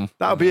down.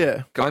 That'll be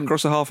it. Go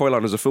across the halfway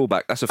line as a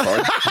fullback. That's a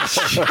fine.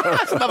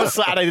 It's another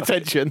Saturday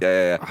detention.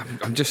 Yeah.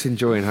 I'm just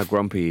enjoying how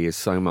grumpy he is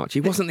so much.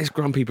 He wasn't this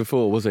grumpy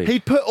before, was he?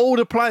 He'd put all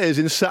the players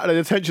in Saturday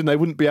detention. They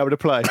wouldn't be able to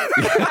play.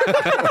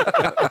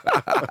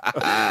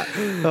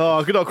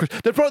 Oh, good old Chris.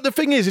 The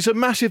thing is, it's a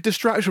massive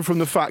distraction from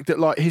the fact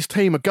that his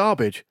team are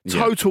garbage.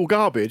 Total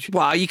garbage.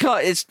 Well, you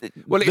can't. It's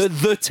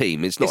the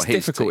team. It's not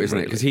his difficult, team, isn't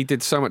it? really. Because he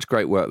did so much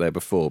great work there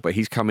before, but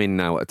he's come in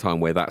now at a time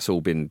where that's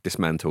all been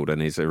dismantled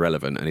and is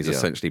irrelevant, and he's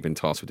essentially been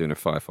tasked with doing a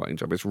firefighting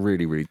job. It's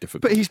really, really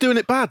difficult. But he's doing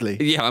it badly.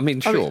 Yeah, I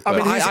mean, sure.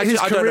 His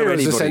career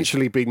has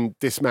essentially been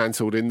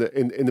dismantled in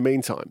the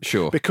meantime.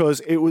 Sure. Because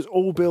it was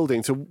all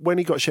building to when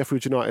he got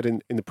Sheffield United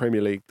in the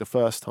Premier League the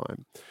first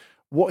time.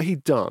 What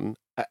he'd done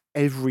at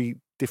every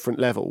different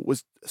level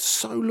was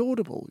so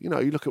laudable. You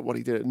look at what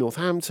he did at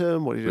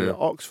Northampton, what he did at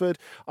Oxford.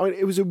 I mean,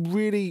 it was a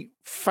really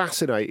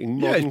fascinating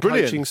modern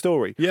coaching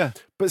story. Yeah.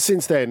 But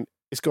since then,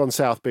 it's gone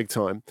south big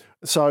time.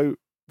 So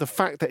the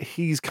fact that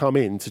he's come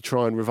in to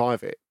try and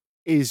revive it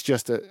is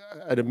just an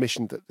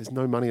admission that there's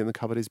no money in the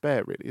cupboard is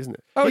bare, really, isn't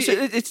it? Oh, it's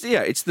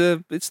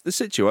the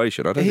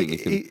situation. I don't think you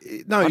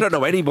can. I don't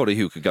know anybody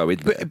who could go in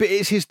there. But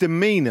it's his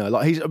demeanour.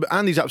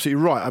 Andy's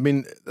absolutely right. I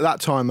mean, at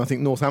that time, I think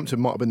Northampton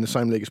might have been the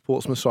same league as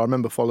Portsmouth, so I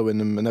remember following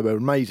them, and they were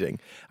amazing.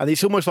 And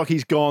it's almost like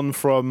he's gone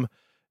from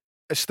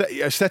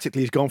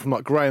aesthetically, he's gone from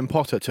Graham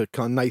Potter to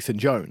kind of Nathan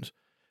Jones.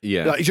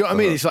 Yeah. Like, do you know what I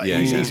mean? It's like Yeah,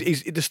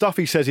 he's the stuff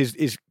he says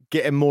is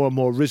getting more and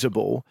more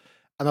risible.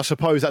 And I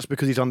suppose that's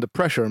because he's under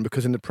pressure and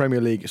because in the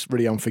Premier League it's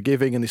really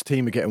unforgiving and his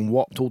team are getting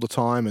whopped all the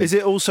time. And is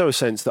it also a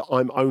sense that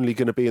I'm only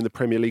going to be in the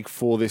Premier League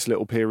for this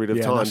little period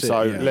of time?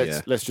 So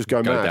let's just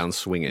go mad. Down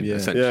swinging,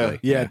 essentially.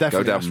 Yeah,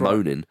 definitely. Go down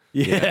moaning.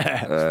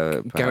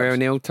 Yeah. Gary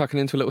O'Neill tucking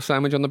into a little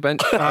sandwich on the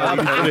bench.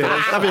 That'd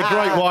be a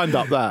great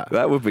wind-up, that.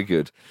 That would be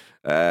good.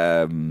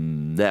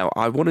 Now,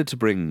 I wanted to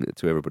bring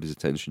to everybody's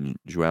attention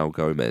Joao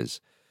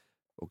Gomez.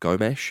 Or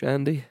Gomes,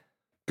 Andy?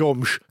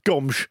 Gomes.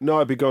 No,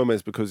 it'd be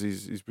Gomez because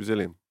he's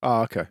Brazilian.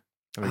 Oh, okay.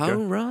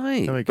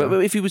 Right. There we go.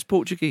 But if he was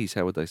Portuguese,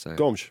 how would they say it?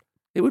 Gomes.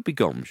 It would be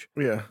Gomes.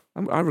 Yeah.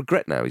 I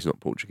regret now he's not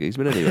Portuguese,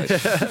 but anyway,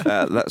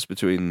 that's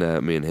between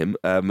me and him.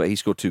 He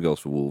scored 2 goals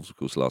for Wolves, of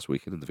course, last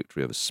weekend in the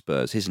victory over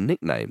Spurs. His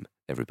nickname,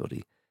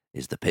 everybody,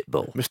 is the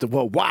Pitbull. Mr.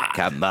 Worldwide.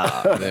 Come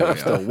on. There we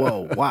Mr.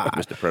 Worldwide.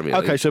 Mr. Premier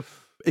League. Okay, so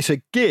it's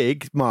a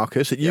gig,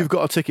 Marcus, that you've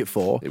got a ticket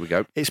for. Here we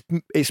go. It's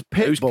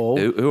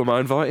Pitbull. Who am I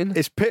inviting?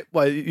 It's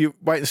Well, you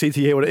wait and see to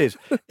hear what it is.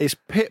 It's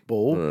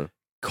Pitbull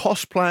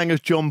cosplaying as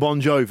John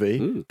Bon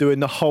Jovi, doing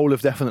the whole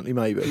of Definitely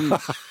Maybe.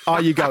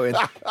 Are you going?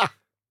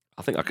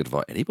 I think I could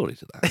invite anybody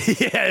to that.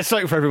 Yeah, it's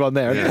something for everyone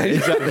there. Isn't it?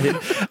 Exactly.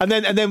 And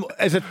then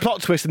as a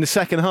plot twist in the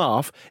second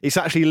half, it's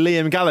actually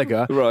Liam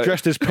Gallagher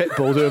dressed as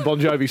Pitbull doing Bon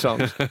Jovi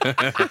songs. You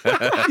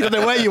don't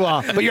know where you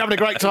are, but you're having a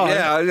great time.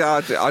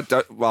 Yeah, I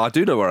don't. Well, I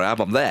do know where I am.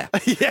 I'm there.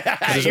 Yeah,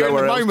 There's you're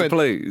nowhere in the else moment. to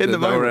play. In There's the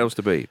nowhere moment. else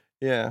to be.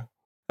 Yeah.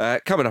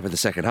 Coming up in the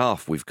second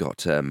half, we've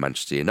got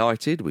Manchester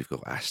United, we've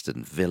got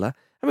Aston Villa,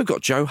 and we've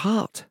got Joe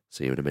Hart.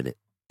 See you in a minute.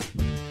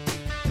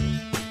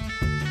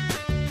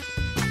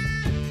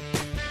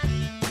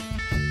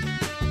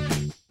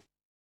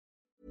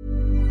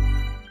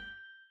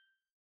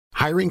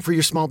 Hiring for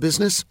your small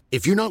business?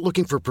 If you're not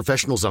looking for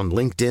professionals on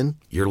LinkedIn,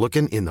 you're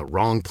looking in the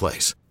wrong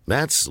place.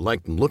 That's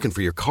like looking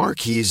for your car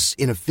keys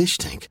in a fish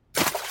tank.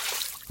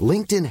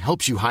 LinkedIn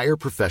helps you hire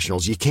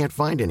professionals you can't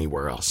find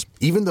anywhere else,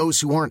 even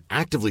those who aren't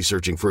actively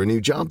searching for a new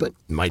job but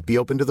might be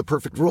open to the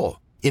perfect role.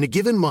 In a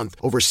given month,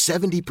 over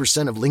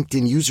 70% of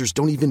LinkedIn users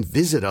don't even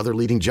visit other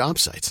leading job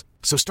sites.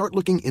 So start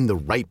looking in the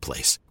right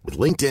place. With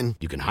LinkedIn,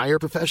 you can hire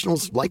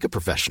professionals like a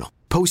professional.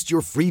 Post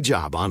your free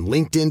job on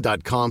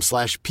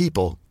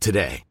linkedin.com/people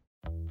today.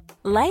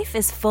 Life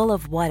is full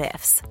of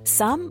what-ifs.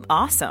 Some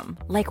awesome,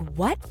 like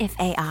what if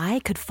AI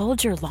could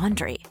fold your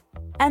laundry?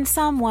 And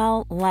some,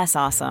 well, less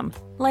awesome,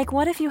 like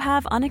what if you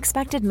have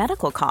unexpected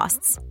medical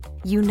costs?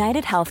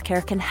 United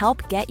Healthcare can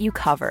help get you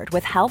covered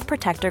with Health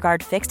Protector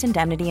Guard fixed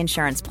indemnity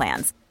insurance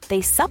plans. They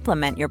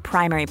supplement your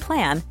primary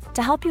plan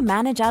to help you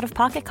manage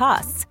out-of-pocket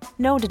costs.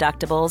 No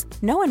deductibles,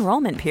 no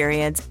enrollment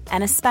periods,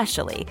 and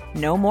especially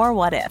no more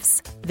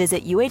what-ifs.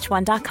 Visit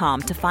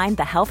uh1.com to find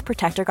the Health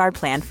Protector Guard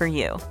plan for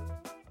you.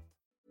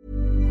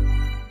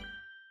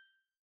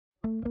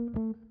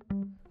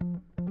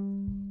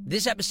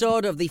 This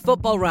episode of the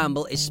Football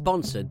Ramble is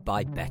sponsored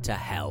by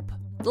BetterHelp.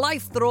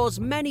 Life throws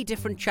many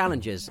different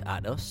challenges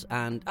at us,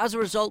 and as a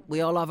result,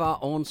 we all have our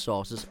own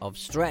sources of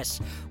stress.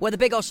 Whether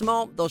big or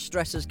small, those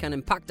stresses can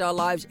impact our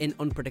lives in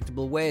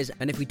unpredictable ways,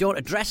 and if we don't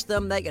address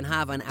them, they can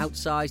have an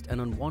outsized and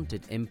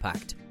unwanted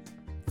impact.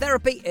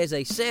 Therapy is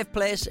a safe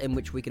place in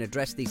which we can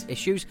address these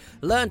issues,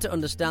 learn to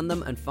understand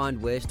them, and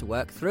find ways to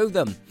work through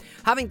them.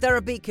 Having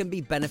therapy can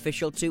be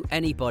beneficial to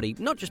anybody,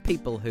 not just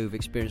people who've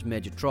experienced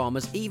major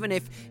traumas, even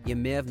if you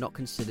may have not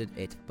considered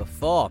it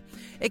before.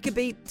 It could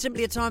be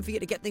simply a time for you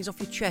to get things off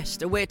your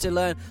chest, a way to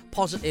learn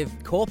positive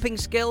coping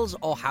skills,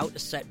 or how to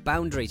set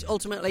boundaries.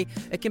 Ultimately,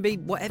 it can be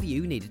whatever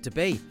you need it to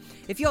be.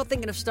 If you're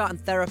thinking of starting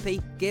therapy,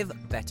 give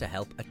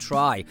BetterHelp a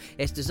try.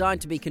 It's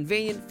designed to be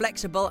convenient,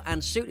 flexible,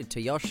 and suited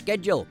to your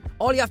schedule.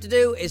 All you have to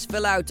do is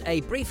fill out a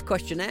brief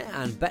questionnaire,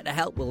 and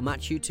BetterHelp will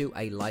match you to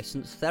a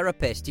licensed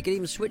therapist. You can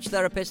even switch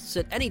therapists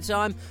at any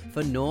time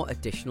for no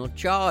additional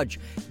charge.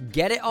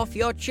 Get it off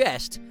your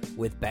chest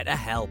with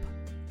BetterHelp.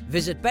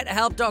 Visit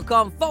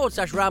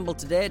betterhelp.com/ramble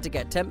today to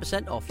get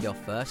 10% off your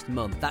first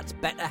month. That's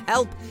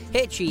BetterHelp,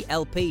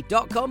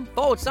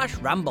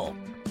 HELP.com/ramble.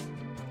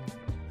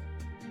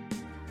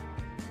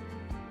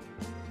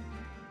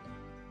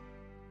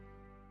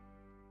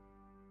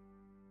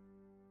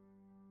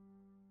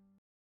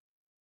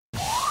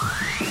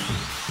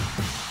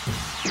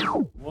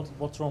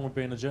 What's wrong with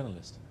being a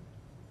journalist?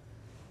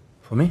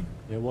 For me?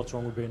 Yeah, what's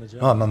wrong with being a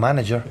journalist? Oh, I'm a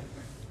manager.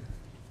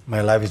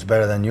 My life is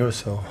better than yours,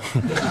 so.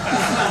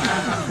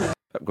 Pep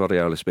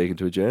Guardiola speaking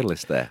to a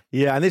journalist there.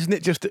 Yeah, and isn't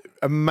it just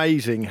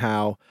amazing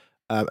how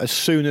as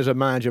soon as a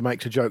manager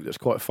makes a joke that's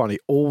quite funny,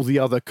 all the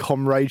other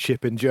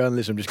comradeship in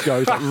journalism just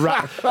goes like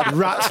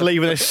rats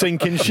leaving a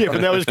sinking ship,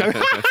 and they'll just go,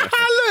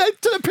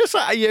 look, to the piss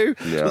out of you.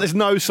 Yeah. But there's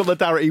no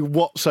solidarity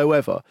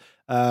whatsoever.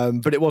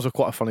 But it was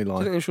quite a funny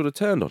line. I think they should have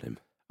turned on him.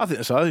 I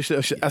think so. I think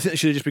it should have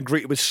just been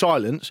greeted with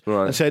silence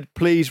Right. and said,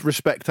 please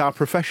respect our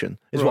profession,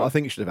 is what I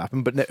think should have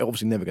happened, but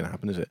obviously never going to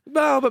happen, is it?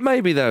 Well, but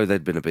maybe, though,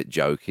 they'd been a bit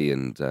jokey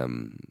and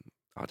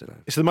I don't know.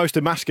 It's the most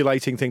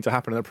emasculating thing to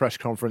happen in a press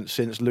conference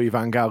since Louis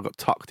van Gaal got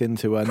tucked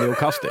into Neil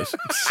Custis.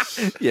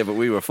 Yeah, but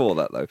we were for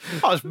that, though.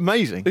 Oh, it's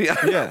amazing.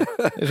 Yeah,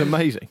 it's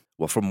amazing.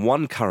 Well, from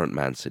one current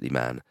Man City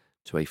man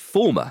to a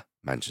former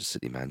Manchester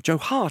City man, Joe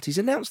Hart, he's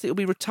announced that he'll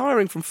be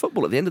retiring from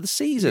football at the end of the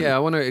season. Yeah, I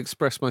want to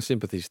express my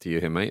sympathies to you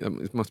here, mate.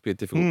 It must be a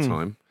difficult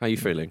time. How are you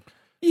feeling?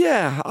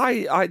 Yeah,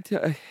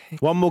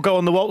 One more go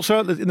on the waltzer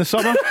in the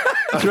summer?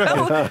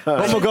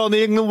 One more go on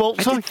the England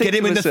waltzer? Get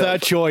him in the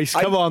third choice.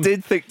 Come on. I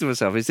did think to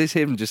myself, is this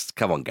him just,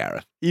 come on,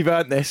 Gareth? You've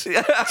earned this.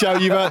 Joe,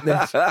 you've earned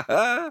this.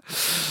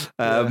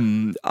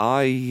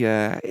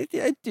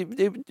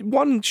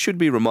 One should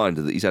be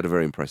reminded that he's had a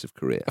very impressitive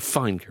career. A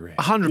fine career.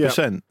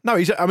 100%. No,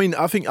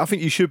 I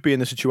think you should be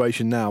in a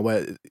situation now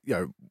where,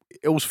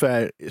 all's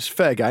fair. It's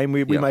fair game.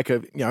 We make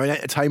an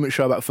entertainment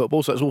show about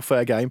football, so it's all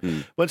fair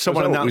game. When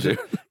someone announces,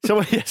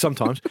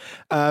 sometimes.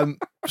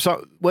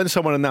 So when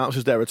someone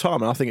announces their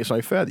retirement, I think it's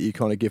only fair that you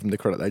kind of give them the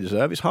credit they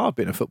deserve. It's hard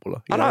being a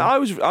footballer. And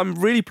I'm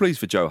really pleased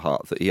for Joe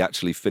Hart that he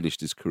actually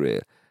finished his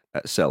career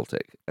at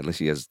Celtic, unless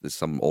he has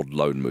some odd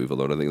loan move,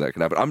 although I don't think that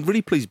can happen. I'm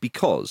really pleased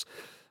because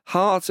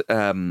Hart,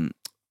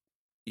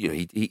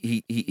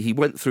 he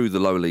went through the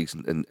lower leagues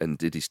and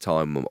did his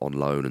time on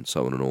loan and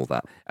so on and all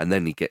that, and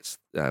then he gets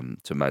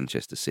to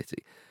Manchester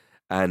City,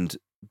 and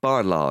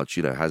by and large,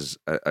 has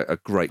a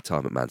great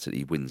time at Man City.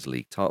 He wins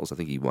league titles. I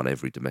think he won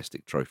every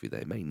domestic trophy there.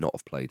 He may not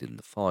have played in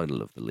the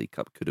final of the League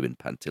Cup. Could have been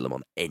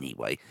Pantilimon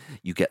anyway.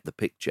 You get the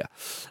picture.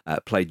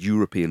 Played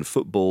European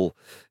football.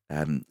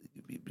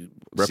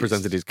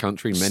 Represented his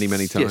country many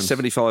times. Yeah,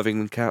 75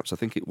 England caps, I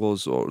think it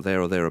was, or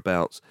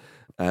thereabouts.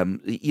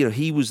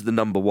 He was the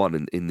number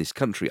one in this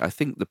country. I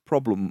think I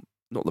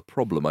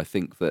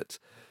think that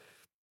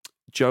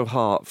Joe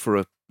Hart,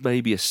 for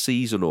maybe a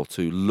season or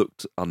two,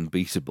 looked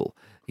unbeatable.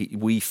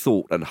 We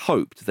thought and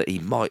hoped that he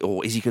might,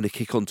 or is he going to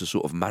kick on to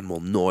sort of Manuel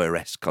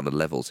Neuer-esque kind of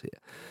levels here?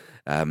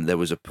 There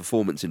was a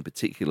performance in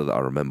particular that I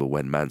remember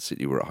when Man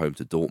City were at home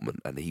to Dortmund,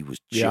 and he was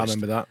just... Yeah, I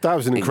remember that. That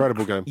was an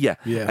incredible game. Yeah.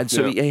 And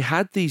so he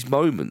had these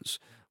moments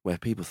where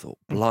people thought,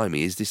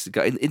 blimey, is this the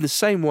guy? In the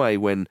same way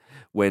when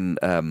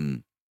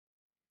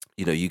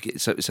you get,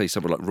 say,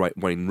 someone like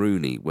Wayne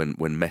Rooney, when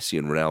Messi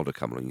and Ronaldo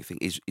come along, you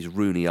think, is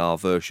Rooney our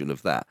version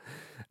of that?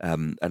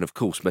 And of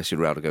course, Messi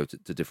and Ronaldo go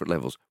to different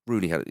levels.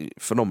 Rooney had a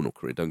phenomenal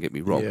career, don't get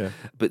me wrong,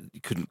 but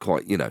couldn't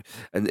quite,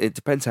 and it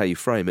depends how you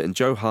frame it. And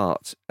Joe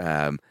Hart,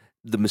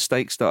 the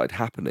mistakes started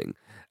happening,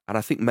 and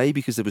I think maybe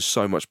because there was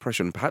so much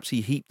pressure, and perhaps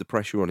he heaped the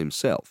pressure on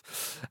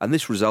himself, and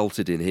this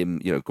resulted in him,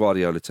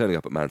 Guardiola turning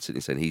up at Man City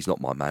and saying, he's not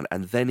my man,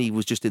 and then he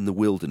was just in the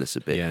wilderness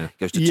a bit. Yeah. He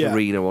goes to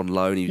Torino on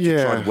loan, he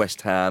tried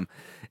West Ham,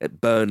 at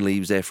Burnley he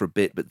was there for a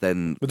bit, but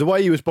then... But the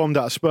way he was bombed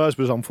out of Spurs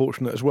was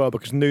unfortunate as well,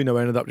 because Nuno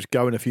ended up just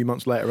going a few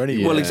months later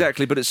anyway. Well,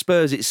 exactly, but at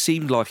Spurs it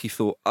seemed like he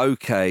thought,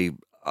 okay,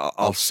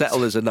 I'll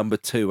settle as a number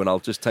two and I'll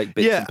just take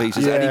bits and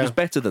pieces, and he was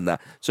better than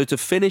that. So to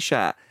finish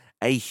at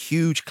a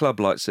huge club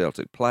like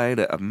Celtic, playing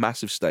at a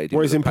massive stadium.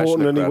 Where he's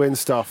important and he wins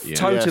stuff. Yeah.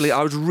 Totally. Yes.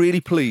 I was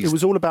really pleased. It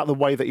was all about the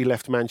way that he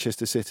left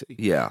Manchester City.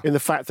 Yeah. In the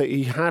fact that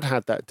he had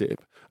that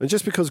dip. And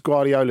just because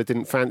Guardiola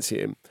didn't fancy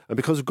him, and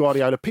because of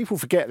Guardiola, people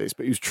forget this,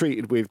 but he was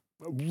treated with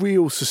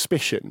real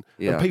suspicion.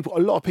 Yeah. And a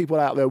lot of people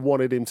out there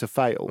wanted him to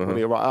fail when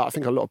he arrived. I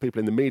think a lot of people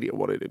in the media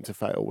wanted him to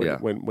fail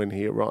when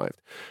he arrived.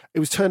 It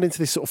was turned into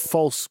this sort of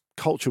false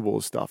culture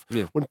war stuff,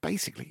 when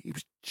basically he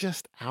was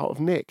just out of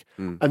nick.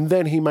 And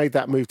then he made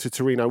that move to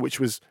Torino, which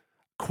was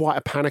quite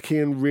a panicky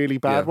and really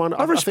bad one.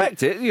 I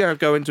respect it.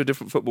 Go into a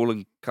different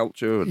footballing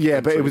culture.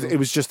 But it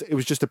was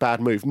just a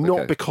bad move.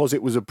 Not because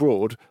it was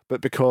abroad,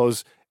 but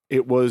because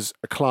it was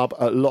a club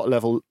at a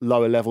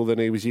lower level than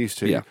he was used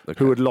to,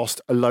 who had lost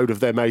a load of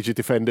their major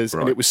defenders,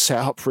 and it was set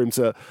up for him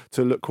to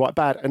look quite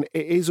bad. And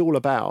it is all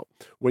about,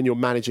 when you're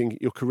managing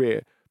your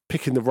career,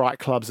 picking the right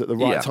clubs at the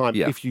right time,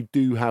 if you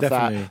do have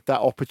that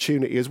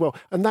opportunity as well.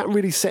 And that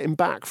really set him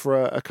back for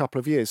a couple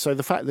of years. So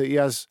the fact that he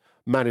has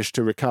managed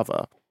to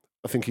recover,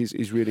 I think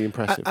he's really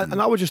impressive.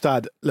 And I would just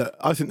add, look,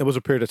 I think there was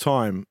a period of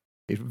time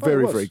he's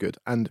very, very good.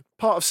 And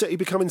part of City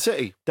becoming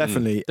City.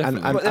 Definitely. And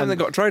then they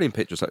got a training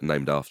pitch or something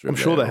named after him. I'm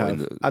sure they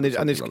have. And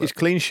his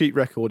clean sheet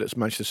record at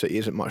Manchester City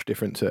isn't much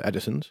different to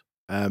Edison's.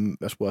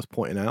 That's worth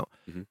pointing out.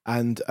 Mm-hmm.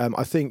 And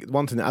I think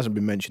one thing that hasn't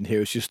been mentioned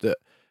here is just that,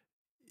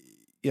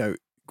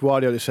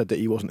 Guardiola said that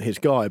he wasn't his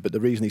guy, but the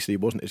reason he said he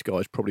wasn't his guy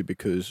is probably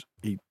because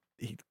he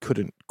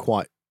couldn't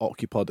quite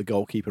occupy the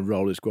goalkeeping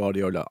role as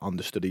Guardiola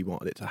understood he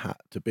wanted it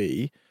to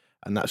be.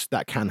 And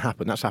that can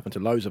happen. That's happened to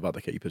loads of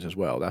other keepers as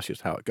well. That's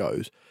just how it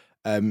goes.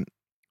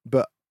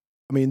 But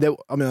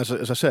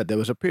as I said, there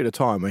was a period of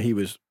time where he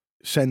was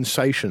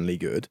sensationally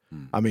good.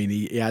 I mean,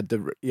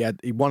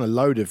 he won a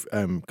load of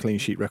clean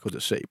sheet records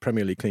at City,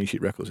 Premier League clean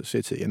sheet records at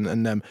City.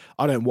 And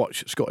I don't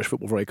watch Scottish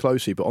football very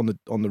closely, but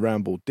on the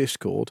Ramble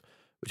Discord,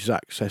 which is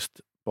accessed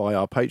by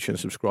our Patreon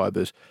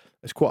subscribers,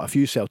 There's quite a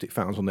few Celtic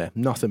fans on there.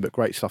 Nothing but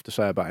great stuff to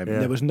say about him. Yeah.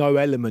 There was no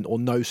element or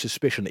no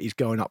suspicion that he's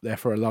going up there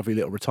for a lovely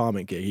little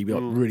retirement gig. He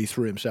really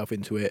threw himself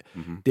into it,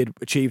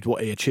 achieved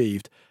what he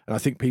achieved. And I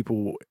think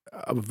people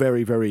are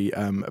very, very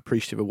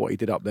appreciative of what he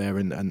did up there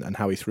and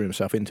how he threw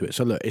himself into it.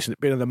 So look, it's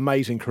been an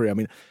amazing career. I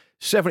mean,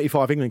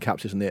 75 England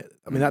caps, isn't it?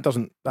 I mean, that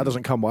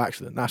doesn't come by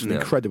accident. That's an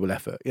incredible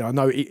effort. You know, I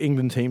know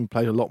England team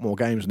plays a lot more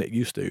games than it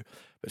used to,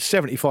 but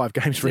 75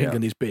 games for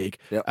England is big.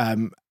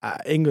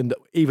 England,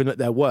 even at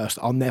their worst,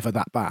 are never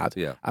that bad.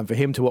 And for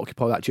him to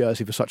occupy that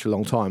jersey for such a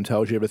long time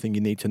tells you everything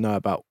you need to know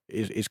about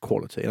his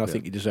quality. And I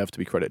think he deserves to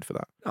be credited for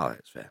that. Oh,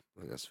 that's fair. I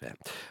think that's fair.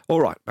 All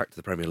right, back to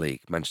the Premier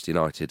League. Manchester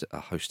United are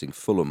hosting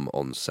Fulham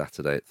on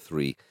Saturday at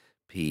 3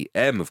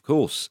 p.m. Of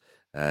course,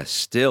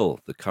 still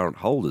the current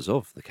holders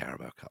of the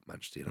Carabao Cup,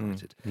 Manchester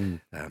United.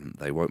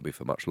 They won't be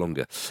for much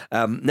longer.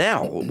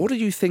 Now, what do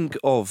you think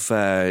of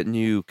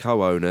new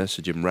co-owner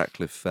Sir Jim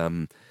Ratcliffe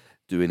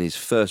doing his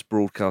first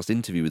broadcast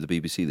interview with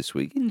the BBC this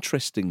week?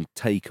 Interesting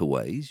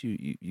takeaways,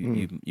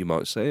 you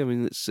might say. I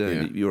mean, it's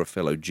you're a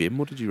fellow Jim.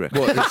 What did you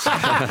reckon?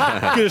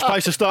 Goodest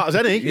place to start as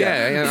any.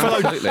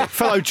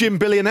 Fellow Jim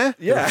billionaire.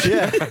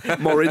 Yeah.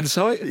 More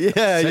insight.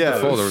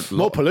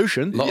 More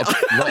pollution. Lot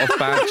of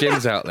bad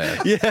gyms out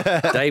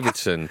there.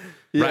 Davidson,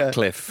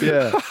 Ratcliffe,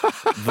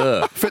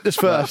 the Fitness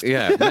First.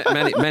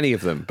 Many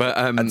of them, but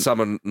and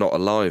some are not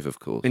alive, of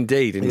course.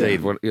 Indeed.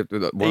 One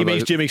He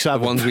means Jimmy Savile.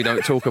 The ones we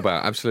don't talk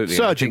about, absolutely.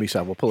 Sir Jimmy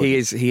Savile. He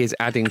is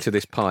adding to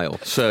this pile.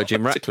 Sir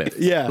Jim Ratcliffe.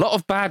 Yeah. A lot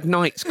of bad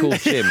nights called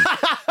Jim.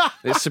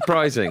 It's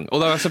surprising,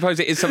 although I suppose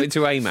it is something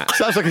to aim at.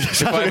 Sounds like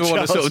if I ever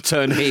want to sort of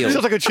turn heel.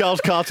 Sounds like a Charles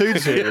cartoon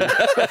series.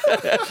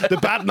 The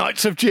Bad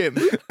Nights of Jim.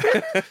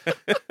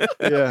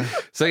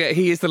 So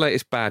he is the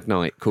latest bad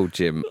night called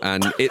Jim,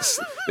 and it's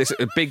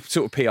a big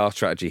sort of PR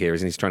strategy here,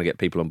 isn't he? He's trying to get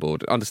people on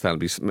board.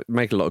 Understandably,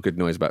 making a lot of good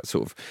noise about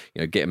sort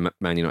of getting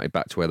Man United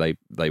back to where they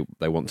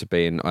want to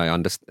be, and I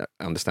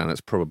understand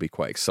that's probably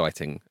quite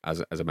exciting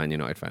as a Man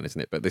United fan, isn't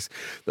it? But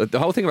the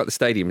whole thing about the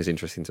stadium is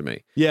interesting to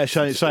me. Yeah,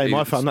 same.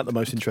 I found that the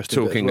most interesting.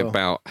 Talking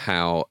about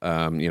how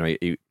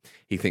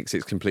he thinks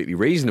it's completely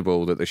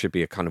reasonable that there should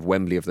be a kind of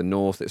Wembley of the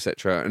North,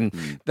 etc.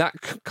 And that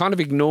kind of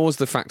ignores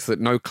the fact that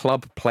no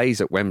club plays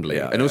at Wembley,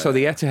 and also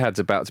the Etihad's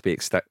about to be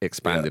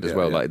expanded as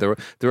well. Like there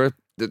are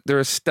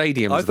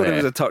stadiums. I thought it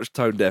was a touch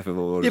tone deaf of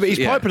all. Yeah, but he's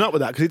piping up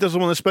with that because he doesn't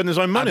want to spend his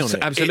own money on it.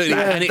 Absolutely,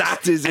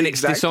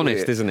 it's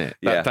dishonest, isn't it?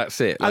 That's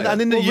it.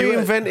 And in the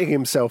reinventing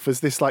himself as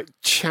this like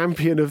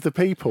champion of the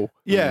people.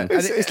 Yeah,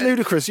 it's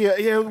ludicrous.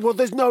 Yeah. Well,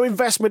 there's no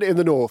investment in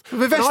the North.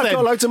 I've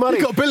got loads of money.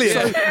 You've got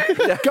billions.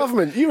 So,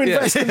 government, you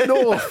invest in the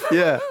North.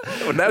 Yeah.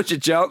 Well, now's your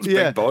chance,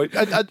 big boy.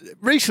 And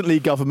recently,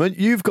 government,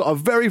 you've got a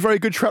very, very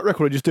good track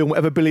record of just doing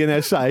whatever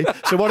billionaires say.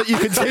 So why don't you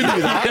continue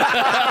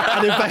that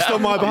and invest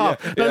on my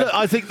behalf? Now, look,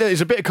 I think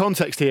there's a bit of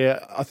context here.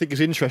 I think is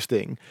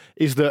interesting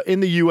is that in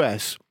the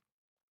US,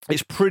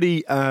 it's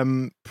pretty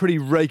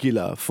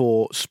regular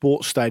for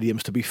sports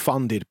stadiums to be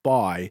funded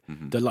by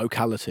the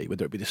locality,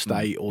 whether it be the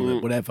state or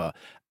whatever.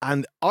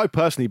 And I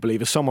personally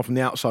believe, as someone from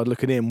the outside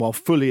looking in, while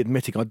fully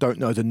admitting I don't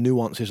know the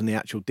nuances and the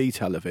actual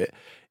detail of it,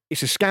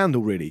 it's a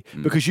scandal, really,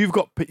 because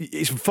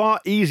it's far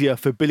easier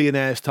for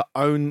billionaires to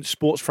own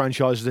sports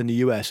franchises in the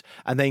US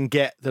and then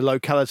get the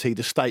locality,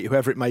 the state,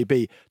 whoever it may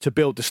be, to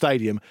build the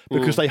stadium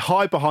because they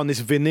hide behind this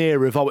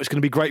veneer of, it's going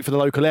to be great for the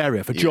local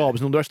area, for jobs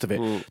and all the rest of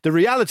it. The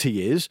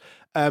reality is,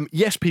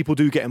 yes, people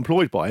do get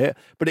employed by it,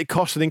 but it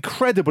costs an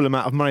incredible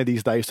amount of money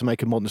these days to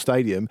make a modern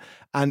stadium.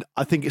 And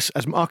I think, it's,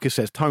 as Marcus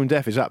says, tone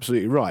deaf is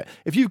absolutely right.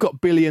 If you've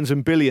got billions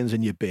and billions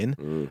in your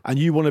bin and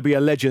you want to be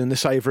a legend and the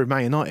saviour of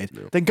Man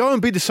United, then go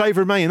and be the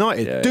saviour of Man United.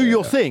 Do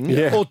your thing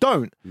or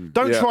don't.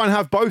 Don't try and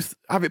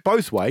have it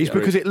both ways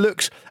because it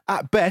looks,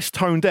 at best,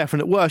 tone deaf, and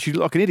at worst, you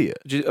look like an idiot.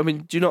 Do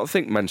you not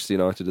think Manchester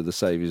United are the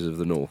saviours of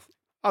the North?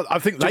 I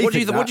think what do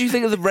you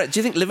think of the? Do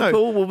you think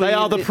Liverpool will be? They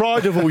are the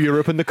pride of all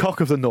Europe and the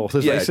cock of the North,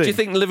 as they see. Do you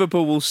think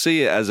Liverpool will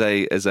see it as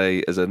a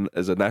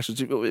national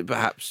team?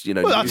 Perhaps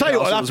Well, I'll tell you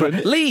what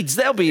happened. Leeds,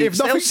 they'll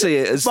see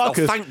it as.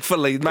 Marcus,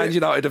 thankfully, Man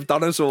United have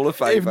done us all a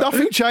favour. If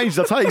nothing changes,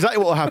 I'll tell you exactly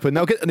what will happen.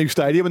 They'll get the new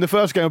stadium, and the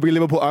first game will be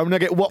Liverpool home, and they'll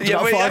get whopped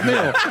about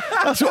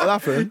 5-0. That's what will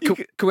happen.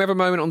 Can we have a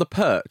moment on the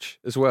perch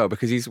as well?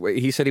 Because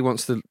he said he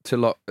wants to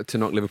knock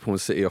Liverpool and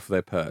City off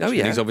their perch. Oh, yeah.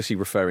 And he's obviously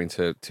referring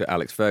to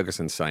Alex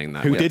Ferguson saying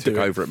that. Who did took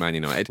over at Man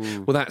United.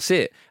 Well, that's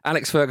it.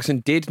 Alex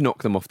Ferguson did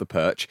knock them off the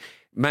perch.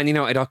 Man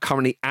United are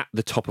currently at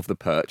the top of the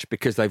perch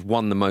because they've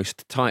won the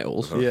most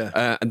titles.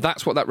 And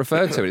that's what that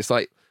referred to. It's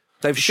like,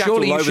 they've shat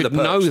all over the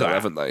perch, though,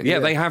 haven't they? Yeah,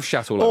 they have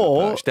shat all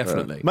over the perch,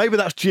 definitely. Maybe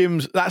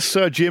that's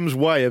Sir Jim's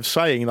way of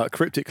saying, like,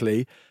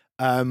 cryptically,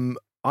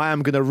 I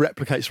am going to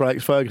replicate Sir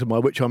Alex Ferguson, by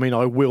which I mean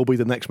I will be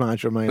the next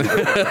manager of Man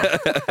United.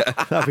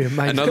 That'd be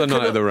amazing. Another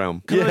night of the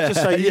realm. Can I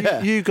just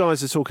say, you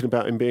guys are talking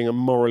about him being a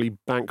morally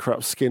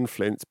bankrupt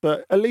skinflint,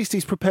 but at least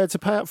he's prepared to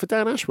pay up for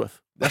Dan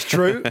Ashworth. That's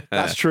true.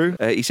 That's true.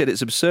 He said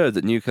it's absurd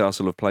that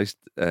Newcastle have placed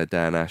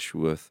Dan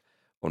Ashworth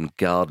on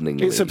gardening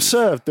leave. It's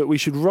absurd that we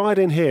should ride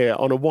in here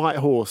on a white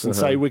horse and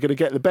say we're going to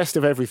get the best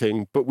of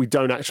everything, but we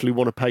don't actually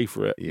want to pay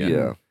for it.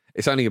 Yeah.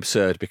 It's only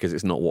absurd because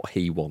it's not what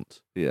he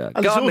wants. Yeah.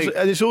 And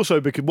it's also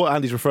because what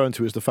Andy's referring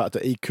to is the fact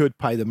that he could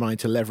pay the money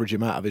to leverage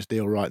him out of his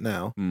deal right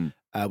now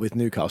with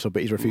Newcastle,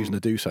 but he's refusing to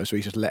do so. So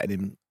he's just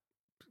letting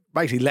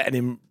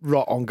him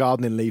rot on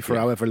gardening leave for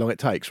however long it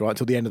takes, right,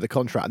 until the end of the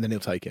contract, and then he'll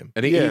take him.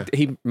 And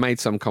he made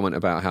some comment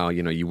about how,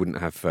 you wouldn't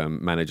have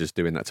managers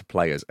doing that to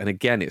players. And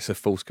again, it's a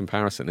false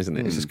comparison, isn't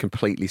it? It's just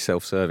completely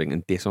self-serving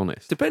and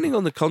dishonest. Depending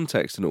on the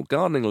context and all,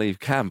 gardening leave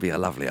can be a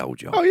lovely old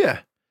job. Oh, yeah.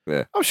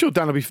 Yeah. I'm sure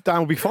Dan will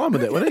be fine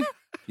with it, won't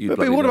he?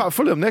 But what about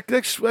Fulham?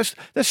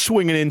 They're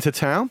swinging into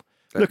town.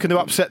 Looking to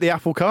upset the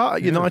apple cart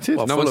at United.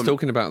 Well, no one's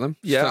talking about them.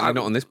 Yeah, Certainly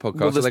not on this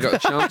podcast. So they got a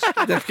chance.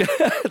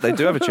 They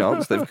do have a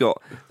chance. They've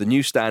got the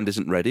new stand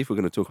isn't ready. If we're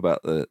going to talk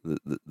about the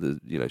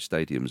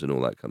stadiums and all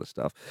that kind of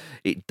stuff,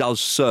 it does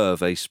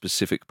serve a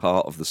specific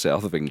part of the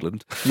south of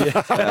England.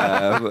 Yeah,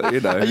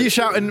 Are you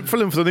shouting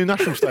Fulham for the new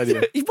national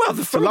stadium? Well,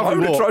 the Fulham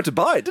owner tried to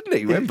buy it, didn't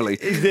he? Wembley.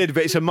 He did,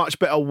 but it's a much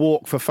better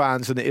walk for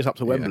fans than it is up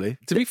to Wembley.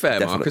 To be fair,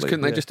 Marcus,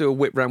 couldn't they just do a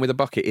whip round with a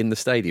bucket in the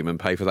stadium and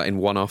pay for that in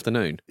one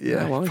afternoon?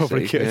 Yeah,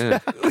 probably could. Yeah.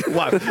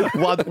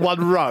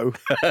 One row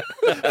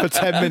for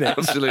 10 minutes.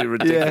 Absolutely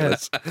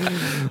ridiculous.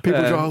 Yeah.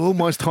 People go,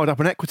 almost tied up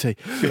in equity.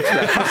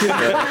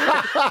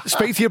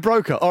 Speak to your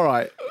broker. All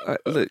right.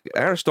 Look,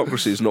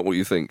 aristocracy is not what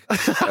you think.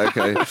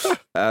 Okay,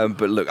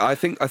 but look, I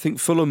think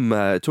Fulham.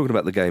 Talking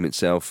about the game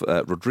itself,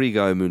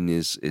 Rodrigo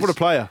Muniz is what a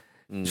player.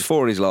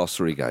 4 in his last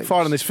 3 games.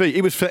 Fine on his feet.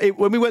 He was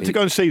when we went to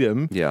go and see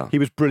them. Yeah, he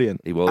was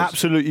brilliant. He was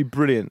absolutely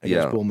brilliant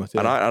against Bournemouth.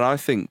 Yeah. And I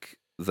think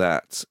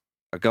that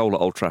a goal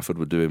at Old Trafford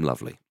would do him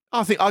lovely.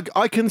 I think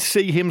I can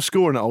see him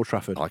scoring at Old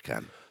Trafford. I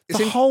can.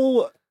 The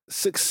whole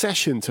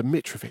succession to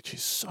Mitrovic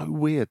is so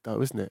weird, though,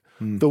 isn't it?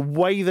 The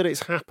way that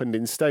it's happened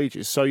in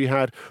stages. So you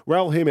had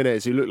Raul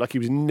Jimenez, who looked like he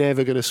was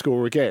never going to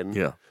score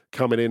again,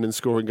 coming in and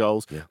scoring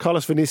goals. Yeah.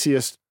 Carlos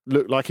Vinicius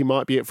looked like he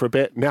might be it for a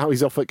bit. Now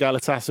he's off at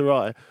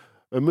Galatasaray.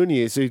 And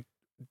Muniz, who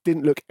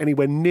didn't look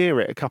anywhere near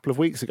it a couple of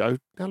weeks ago,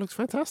 now looks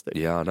fantastic.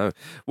 Yeah, I know.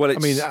 Well,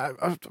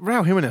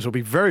 Raul Jimenez will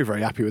be very,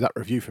 very happy with that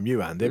review from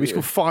you, Andy. He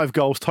scored 5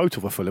 goals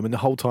total for Fulham in the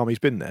whole time he's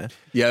been there.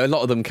 Yeah, a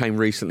lot of them came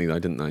recently, though,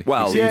 didn't they?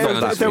 Well,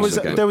 there was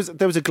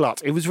a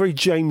glut. It was very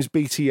James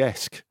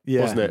Beattie-esque,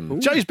 wasn't it? Ooh.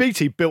 James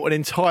Beattie built an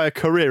entire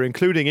career,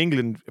 including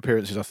England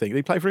appearances, I think. Did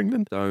he play for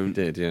England? He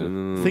did, yeah.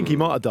 I think he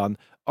might have done.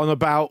 On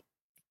about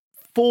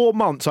 4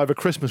 months over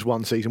Christmas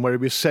one season where he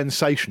was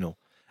sensational.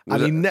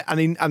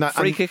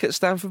 Free kick at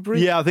Stamford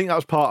Bridge? Yeah, I think that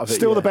was part of it.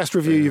 Still the best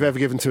review you've ever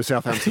given to a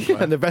Southampton player.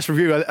 And the best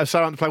review a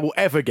Southampton player will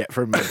ever get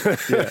from me.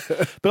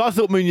 But I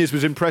thought Muniz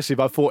was impressive.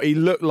 I thought he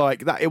looked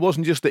like that. It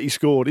wasn't just that he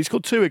scored. He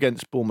scored 2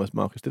 against Bournemouth,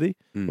 Marcus, did he?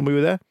 When we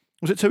were there?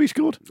 Was it 2 he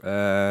scored?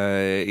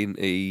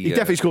 He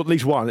definitely scored at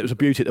least 1. It was a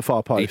beauty at the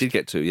far post. He did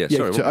get 2, yeah.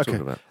 Sorry, what am I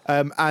talking about?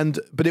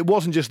 But it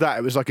wasn't just that.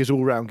 It was like his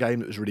all-round game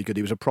that was really good.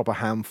 He was a proper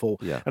handful.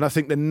 Yeah. And I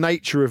think the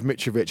nature of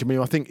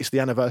Mitrovic, I think it's the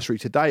anniversary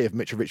today of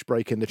Mitrovic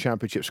breaking the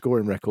championship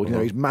scoring record. You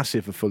know, he's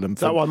massive for Fulham. Is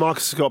that why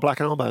Marcus has got a black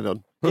armband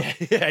on?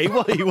 Yeah,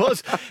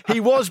 he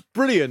was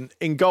brilliant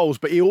in goals,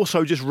 but he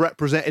also just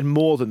represented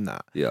more than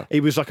that. Yeah, he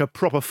was like a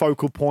proper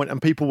focal point,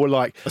 and people were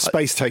like a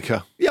space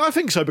taker. Yeah, I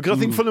think so, because I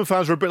think Fulham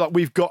fans are a bit like,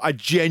 we've got a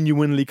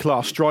genuinely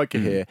class striker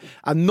here,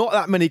 and not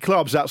that many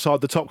clubs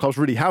outside the top clubs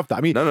really have that.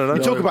 I mean,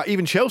 you talk about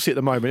even Chelsea at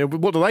the moment.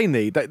 What do they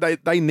need?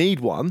 They need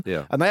one,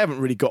 and they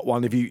haven't really got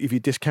one if you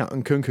discount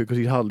Nkunku because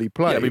he hardly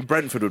played. Yeah, I mean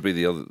Brentford would be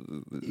the other.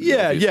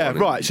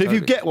 Right. So if you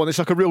get one, it's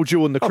like a real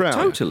jewel in the crown.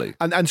 Totally.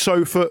 And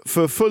so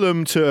for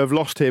Fulham to have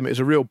lost him is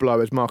a real blow,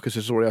 as Marcus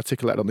has already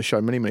articulated on the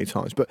show many, many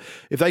times. But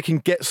if they can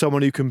get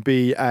someone who can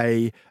be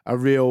a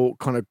real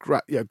kind of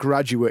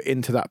graduate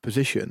into that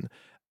position,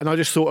 and I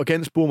just thought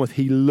against Bournemouth,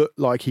 he looked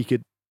like he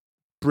could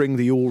bring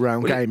the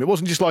all-round game. It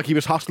wasn't just like he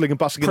was hustling and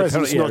bustling in the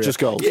penalty area. Not just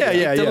goals.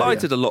 Yeah.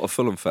 Delighted a lot of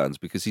Fulham fans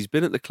because he's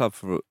been at the club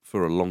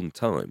for a long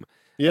time.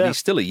 Yeah. And he's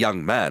still a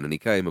young man, and he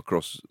came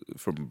across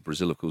from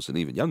Brazil, of course, an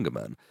even younger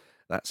man.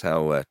 That's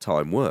how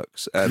time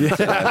works. And,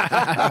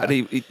 and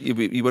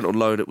he went on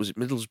loan at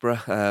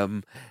Middlesbrough.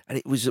 And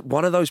it was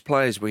one of those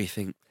players where you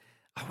think,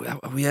 are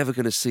we ever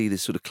going to see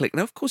this sort of click?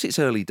 Now, of course, it's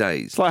early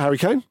days. It's like Harry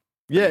Kane.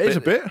 Yeah, it is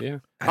a bit. Yeah.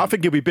 I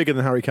think he'll be bigger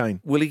than Harry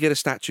Kane. Will he get a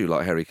statue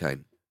like Harry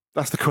Kane?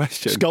 That's the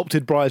question.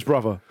 Sculpted by his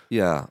brother.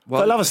 Yeah.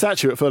 Well, they love a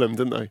statue at Fulham,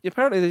 didn't they?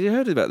 Apparently, you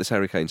heard about this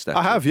Harry Kane statue.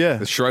 I have, yeah.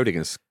 The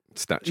Schrodinger's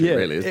statue,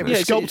 really, isn't it? It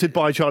was sculpted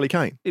by Charlie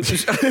Kane.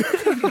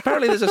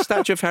 Apparently, there's a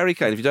statue of Harry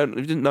Kane. If you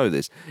didn't know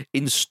this,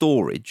 in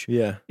storage,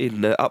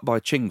 in up by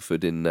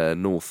Chingford in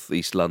North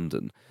East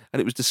London,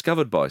 and it was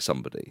discovered by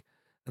somebody.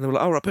 And they were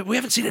like, "All right, but we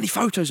haven't seen any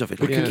photos of it.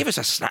 Give us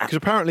a snap." Because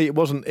apparently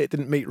it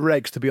didn't meet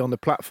regs to be on the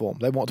platform.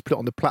 They wanted to put it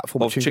on the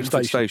platform of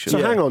Chingford Station.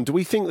 So hang on, do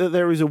we think that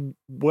there is a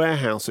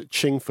warehouse at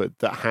Chingford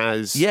that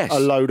has a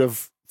load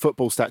of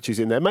football statues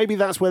in there? Maybe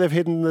that's where they've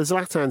hidden the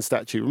Zlatan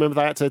statue. Remember,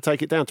 they had to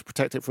take it down to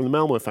protect it from the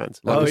Malmo fans.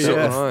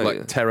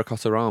 Like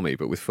Terracotta Army,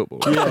 but with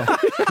football. Yeah,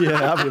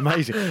 that'd be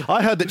amazing.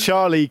 I heard that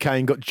Charlie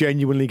Kane got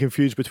genuinely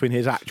confused between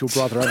his actual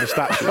brother and the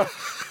statue.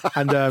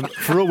 And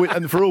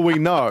for all we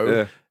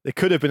know, there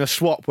could have been a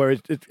swap where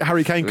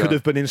Harry Kane could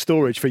have been in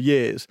storage for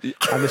years,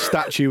 and the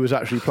statue was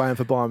actually playing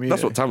for Bayern Munich.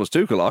 That's what Thomas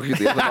Tuchel argued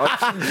the other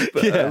night.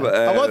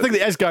 But, one thing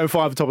that is going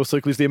fine for Thomas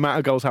Tuchel is the amount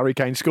of goals Harry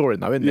Kane's scoring,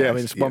 though, isn't it? I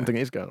mean, it's one thing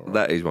that is going on.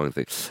 That is one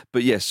thing.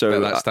 But yes, so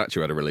that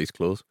statue had a release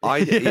clause.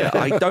 I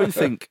don't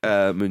think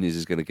Muniz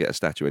is going to get a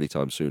statue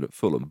anytime soon at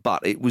Fulham,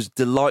 but it was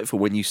delightful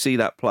when you see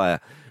that player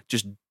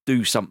just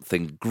do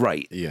something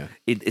great,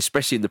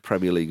 especially in the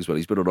Premier League as well.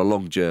 He's been on a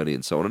long journey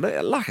and so on.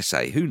 And like I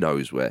say, who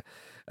knows where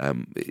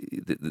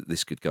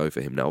this could go for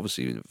him. Now,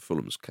 obviously, in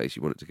Fulham's case,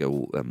 you want it to go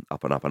all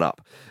up and up and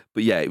up.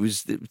 But yeah, it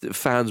was. The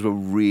fans were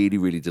really,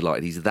 really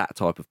delighted. He's that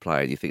type of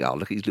player, and you think, oh,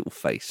 look at his little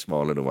face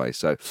smiling away.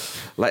 So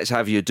let's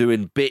have you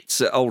doing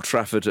bits at Old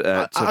Trafford.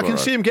 I can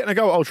see him getting a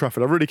go at Old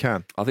Trafford. I really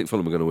can. I think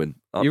Fulham are going to win.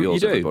 Up You yours,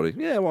 do? everybody.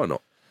 Yeah, why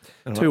not?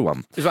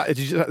 2-1. Is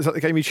that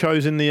the game you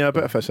chose in the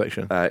Betfair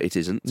section? It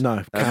isn't.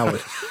 No,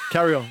 coward.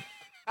 Carry on.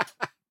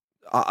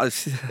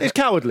 It's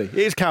cowardly. It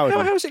is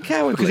cowardly. How is it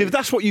cowardly? Because if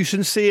that's what you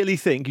sincerely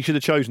think, you should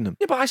have chosen them.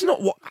 Yeah, but it's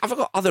not what I've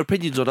got other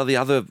opinions on the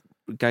other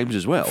games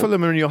as well.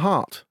 Fulham are in your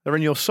heart. They're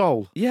in your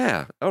soul.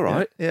 Yeah. All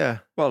right. Yeah.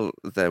 Well,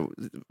 they're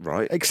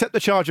right. Accept the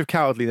charge of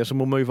cowardliness, and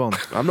we'll move on.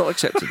 I'm not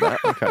accepting that.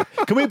 Okay.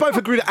 Can we both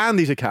agree that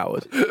Andy's a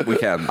coward? We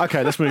can.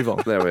 Okay, let's move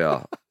on. There we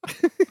are.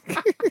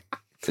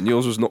 And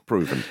yours was not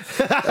proven,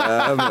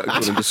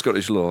 according to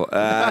Scottish law.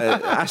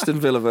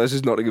 Aston Villa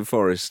versus Nottingham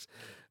Forest.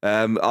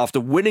 After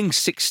winning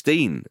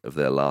 16 of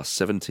their last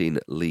 17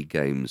 league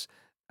games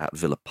at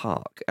Villa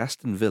Park,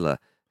 Aston Villa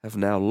have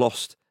now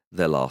lost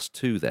their last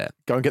 2 there.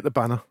 Go and get the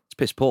banner. It's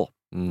piss poor.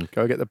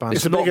 Go get the banner.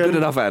 It's not good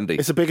enough, Andy.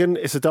 It's a big one.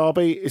 It's a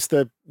derby. It's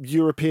the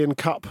European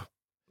Cup.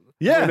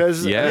 Yeah.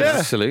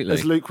 Absolutely.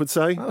 As Luke would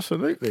say.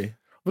 Absolutely.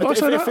 But Would I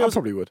say that? feels, I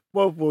probably would.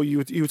 Well, you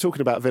were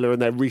talking about Villa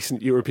and their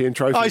recent European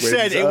trophy. I wins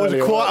said it was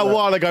earlier, quite a weren't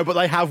while ago, but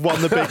they have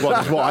won the big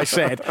one, is what I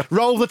said.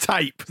 Roll the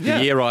tape.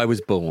 The year I was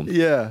born.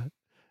 Yeah.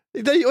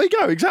 There you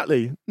go,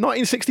 exactly.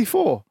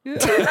 1964. they?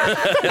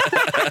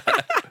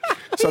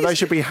 So they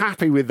should be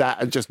happy with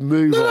that and just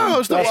move on. No,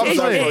 it's not what I'm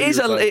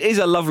saying. It is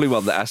a lovely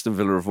one that Aston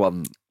Villa have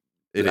won.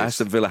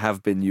 Aston Villa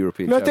have been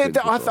European champions.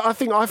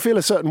 I feel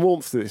a certain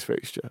warmth to this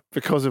fixture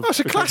because of. It's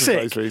a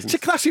classic. It's a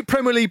classic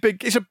Premier League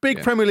It's a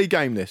big Premier League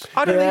game. This.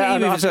 I don't think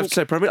even have to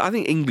say Premier League. I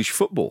think English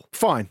football.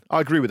 Fine, I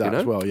agree with that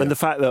as well. Yeah. And the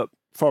fact that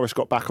Forest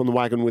got back on the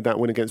wagon with that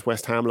win against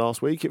West Ham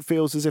last week, it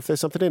feels as if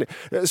there's something in it,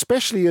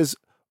 especially as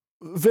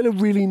Villa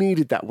really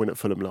needed that win at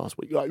Fulham last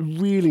week.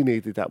 Really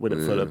needed that win at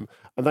Fulham,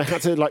 and they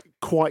had to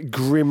quite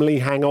grimly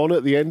hang on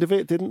at the end of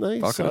it, didn't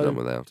they? I could have done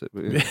without it.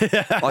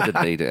 But I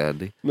didn't need it,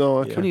 Andy. No,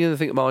 When are you going to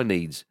think of my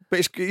needs?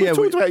 But we've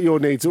talked about your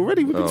needs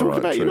already. We've been talking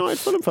about United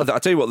Fulham. I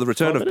tell you what, the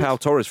return of Pau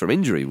Torres from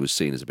injury was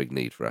seen as a big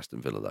need for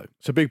Aston Villa, though.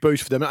 It's a big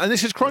boost for them, and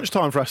this is crunch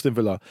time for Aston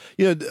Villa.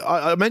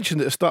 I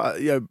mentioned at the start,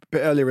 a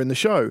bit earlier in the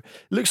show. It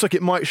looks like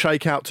it might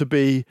shake out to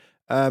be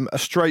a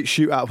straight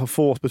shootout for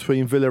fourth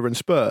between Villa and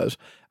Spurs,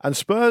 and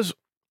Spurs.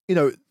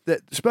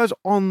 Spurs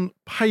on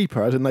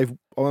paper, as in I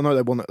know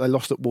they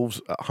lost at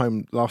Wolves at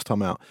home last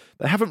time out.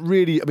 They haven't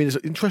really. I mean, it's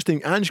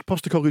interesting. Ange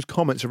Postecoglou's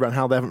comments around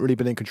how they haven't really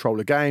been in control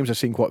of games. They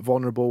seem quite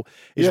vulnerable.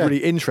 Is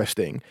really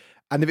interesting.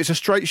 And if it's a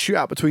straight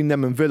shootout between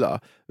them and Villa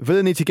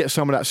need to get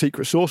some of that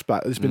secret sauce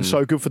back that's been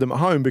so good for them at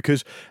home.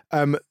 Because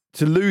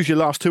to lose your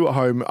last 2 at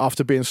home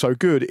after being so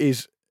good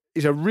is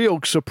a real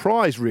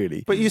surprise,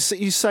 really. But you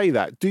say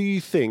that. Do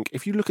you think,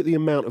 if you look at the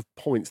amount of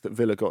points that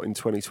Villa got in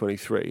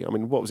 2023, I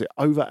mean, what was it,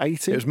 over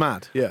 80? It was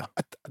mad, yeah.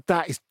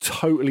 That is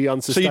totally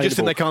unsustainable. So you just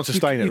think they can't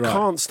sustain it, right? You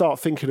can't start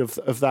thinking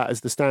of that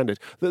as the standard.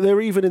 That they're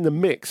even in the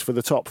mix for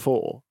the top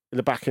 4 in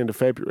the back end of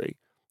February.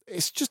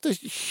 It's just a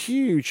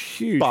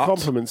huge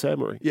compliment to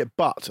Emery. Yeah,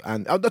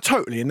 and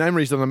totally. And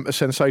Emery's done a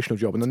sensational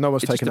job, and no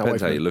one's taken that away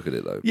from how you look at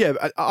it, though. Yeah,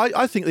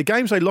 I think the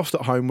games they lost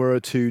at home were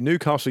to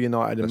Newcastle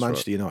United and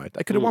Manchester United.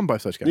 They could have won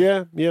both those games.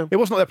 Yeah. It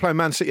wasn't like they're playing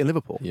Man City and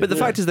Liverpool. Yeah. But the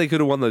fact is they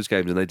could have won those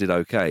games and they did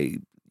okay.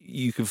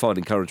 You can find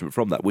encouragement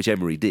from that, which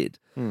Emery did.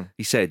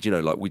 He said,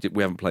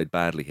 we haven't played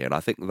badly here. And I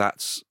think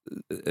that's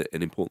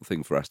an important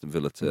thing for Aston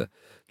Villa to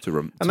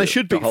and they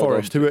should beat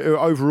Forest, who are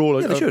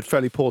overall a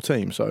fairly poor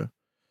team, so...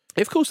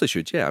 Of course they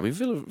should, yeah. I mean,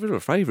 Villa are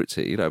favourites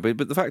here,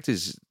 but the fact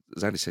is,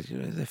 as Andy said,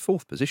 they're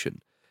 4th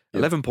position.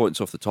 11 points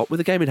off the top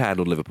with a game in hand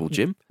on Liverpool,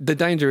 Jim. The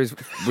danger is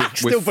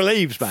still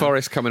believes, man.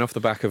 Forest coming off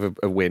the back of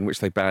a win, which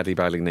they badly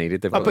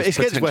needed. They've got but it's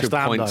against West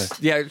Ham, though.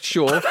 Yeah,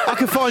 sure. I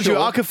could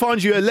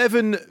find you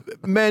 11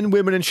 men,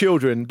 women, and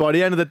children by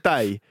the end of the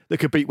day that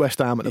could beat West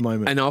Ham at the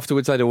moment. And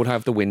afterwards, they'd all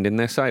have the wind in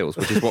their sails,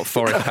 which is what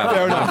Forest have.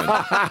 Fair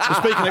enough. So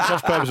speaking of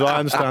cross purposes, I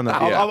understand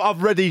that. Yeah.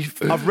 I've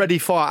ready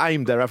fire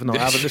aimed there, haven't I? I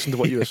haven't listened to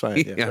what you were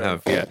saying.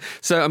 Yeah.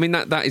 So I mean,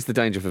 that is the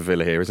danger for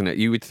Villa here, isn't it?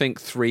 You would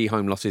think 3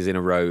 home losses in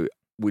a row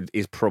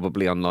is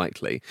probably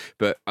unlikely,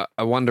 but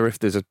I wonder if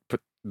there's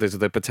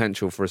the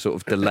potential for a sort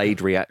of delayed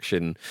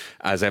reaction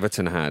as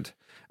Everton had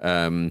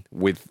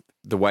with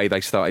the way they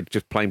started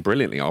just playing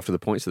brilliantly after the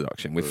points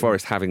deduction, with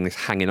Forest having this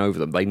hanging over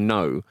them. They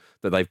know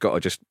that they've got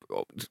to just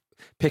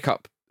pick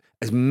up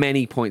as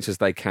many points as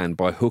they can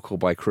by hook or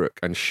by crook,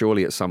 and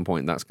surely at some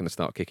point that's going to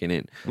start kicking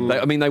in.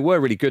 They were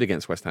really good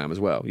against West Ham as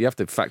well. You have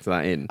to factor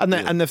that in.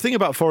 And the thing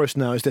about Forest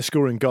now is they're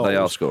scoring goals. They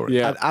are scoring.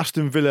 Yeah. And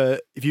Aston Villa,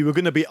 if you were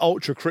going to be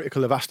ultra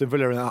critical of Aston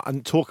Villa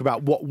and talk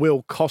about what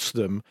will cost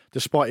them,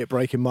 despite it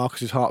breaking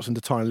Marcus's hearts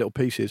into tiny little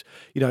pieces,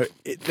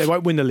 they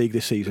won't win the league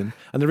this season.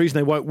 And the reason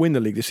they won't win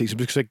the league this season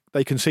is because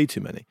they concede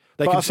too many.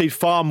 They concede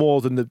far more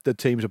than the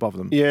teams above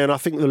them. Yeah, and I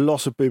think the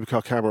loss of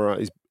Boubacar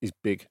Kamara is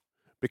big.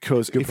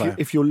 Because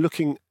if you're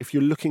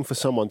looking for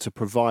someone to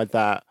provide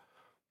that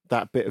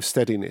bit of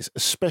steadiness,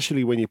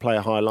 especially when you play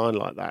a high line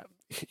like that,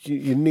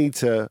 you need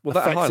to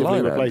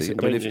effectively replace him.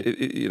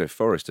 If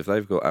Forest, if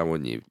they've got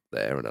Awoniyi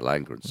there and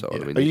Alanga and so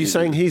on, are you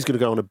saying he's going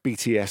to go on a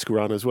BTS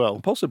run as well?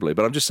 Possibly,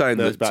 but I'm just saying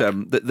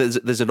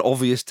that there's an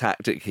obvious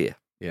tactic here.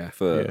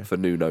 For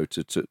Nuno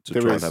to try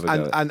and have a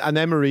go. And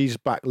Emery's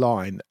back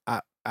line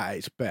at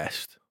its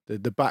best.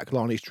 The back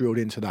line he's drilled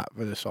into that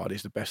Villa side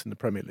is the best in the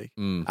Premier League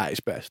at its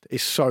best.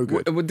 It's so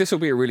good. This will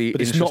be a really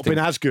but it's not been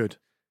as good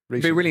recently.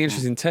 It'll be a really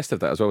interesting test of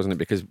that as well, isn't it?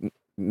 Because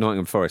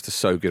Nottingham Forest are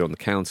so good on the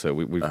counter.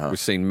 We've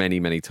seen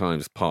many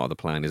times part of the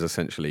plan is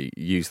essentially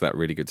use that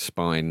really good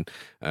spine.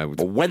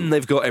 When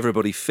they've got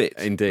everybody fit,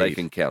 indeed, they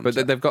can counter.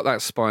 But they've got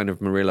that spine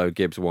of Murillo,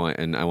 Gibbs, White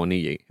and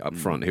Awoniyi up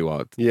front who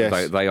are,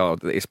 they are,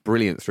 it's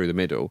brilliant through the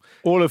middle.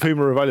 All of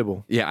whom are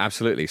available. Yeah,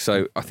 absolutely.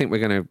 So I think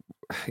we're going to,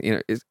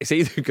 it's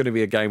either going to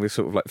be a game with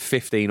sort of like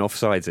 15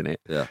 offsides in it,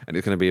 and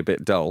it's going to be a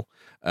bit dull,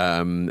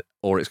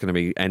 or it's going to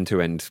be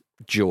end-to-end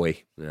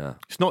joy. Yeah,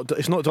 it's not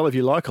dull if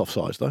you like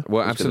offsides though.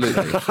 Well,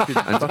 absolutely.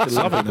 And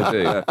love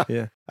it.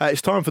 Yeah.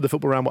 It's time for the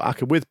Football Ramble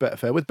Acca with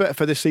Betfair. With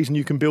Betfair this season,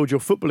 you can build your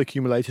football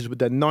accumulators with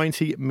their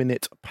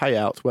 90-minute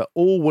payout, where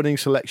all winning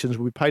selections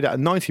will be paid out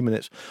in 90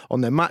 minutes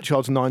on their match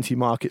odds 90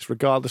 markets,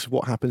 regardless of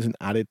what happens in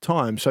added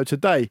time. So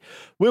today,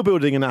 we're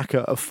building an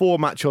Acca of 4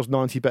 match odds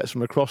 90 bets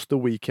from across the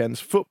weekend's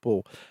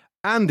football.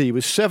 Andy,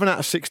 with 7 out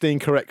of 16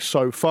 correct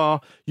so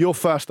far, you're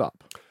first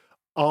up.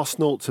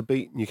 Arsenal to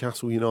beat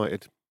Newcastle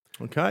United.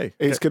 Okay.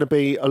 It's going to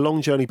be a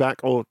long journey back,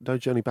 or no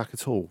journey back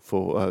at all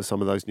for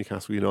some of those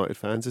Newcastle United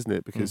fans, isn't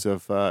it? Because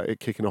of it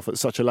kicking off at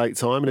such a late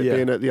time and it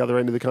being at the other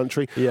end of the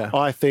country. Yeah.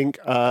 I think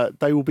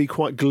they will be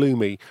quite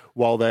gloomy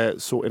while they're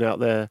sorting out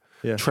their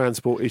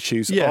transport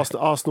issues. Yeah.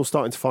 Arsenal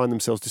starting to find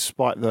themselves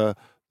despite the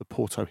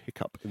Porto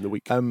hiccup in the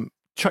week.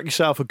 Chuck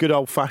yourself a good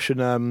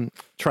old-fashioned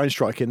train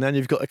strike in, then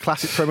you've got a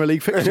classic Premier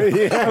League fixture.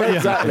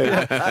 Exactly.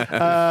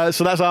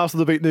 So that's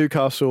Arsenal to beat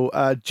Newcastle.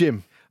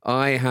 Jim?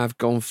 I have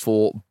gone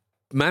for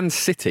Man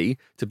City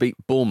to beat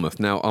Bournemouth.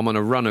 Now, I'm on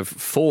a run of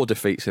 4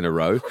 defeats in a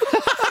row.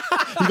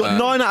 You've got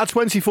 9 out of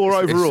 24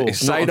 overall.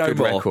 It's not a good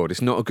record.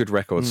 It's not a good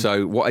record.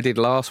 So what I did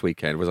last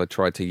weekend was I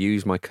tried to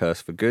use my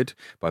curse for good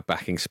by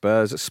backing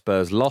Spurs.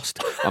 Spurs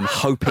lost. I'm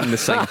hoping the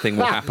same thing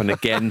will happen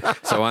again.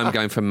 So I'm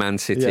going for Man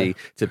City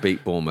to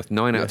beat Bournemouth.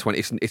 9 out of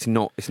 20. It's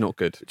not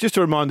good. Just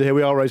a reminder here,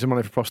 we are raising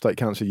money for Prostate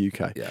Cancer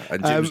UK. Yeah,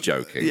 and Jim's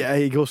joking. Yeah,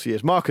 of course he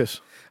is.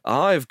 Marcus?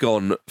 I've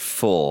gone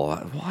for...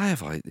 Why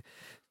have I...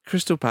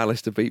 Crystal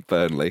Palace to beat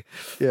Burnley.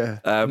 Yeah.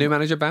 New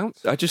manager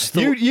bounce? I just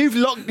thought... You've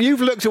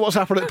looked at what's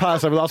happened at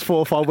Palace over the last 4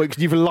 or 5 weeks,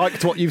 and you've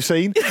liked what you've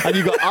seen, and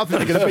you've got, I think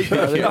they're going to beat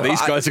Burnley. Yeah,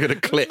 these guys are going to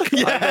click.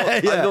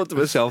 I thought to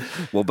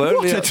myself, well,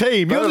 Burnley... What a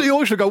team. You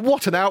always go,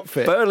 what an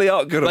outfit. Burnley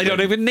aren't going to They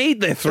don't even need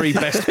their 3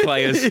 best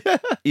players.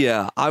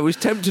 Yeah, I was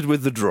tempted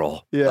with the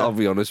draw, I'll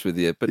be honest with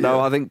you. But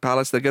no, I think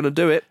Palace, they're going to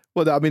do it.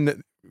 Well, I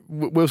mean...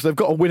 Wilson, they've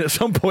got to win at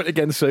some point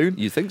again soon.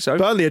 You think so?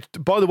 Burnley,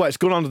 by the way, it's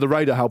gone under the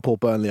radar how poor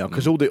Burnley are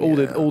because all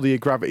the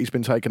gravity's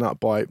been taken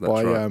up by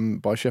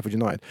Sheffield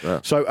United.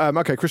 Yeah. So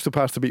okay, Crystal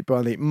Palace to beat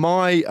Burnley.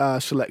 My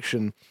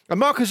selection, and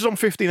Marcus is on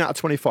 15 out of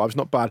 25. It's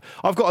not bad.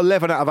 I've got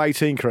 11 out of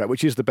 18 correct,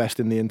 which is the best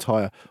in the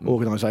entire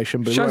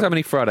organisation. Shows how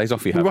many Fridays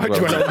off you have.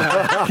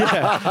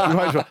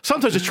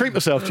 Sometimes I treat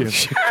myself, Jim.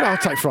 I'll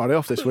take Friday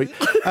off this week.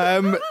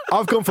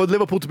 I've gone for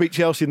Liverpool to beat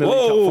Chelsea in the League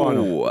Cup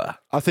final.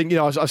 I think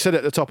I said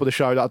at the top of the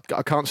show that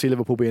I can't see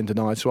Liverpool being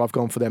denied, so I've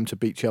gone for them to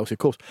beat Chelsea. Of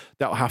course,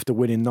 that'll have to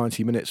win in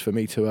 90 minutes for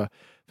me to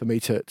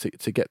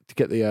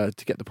get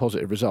the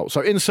positive result.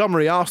 So in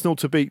summary, Arsenal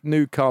to beat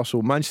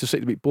Newcastle, Manchester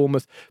City to beat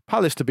Bournemouth,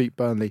 Palace to beat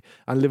Burnley,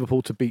 and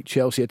Liverpool to beat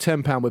Chelsea. A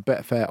 £10 with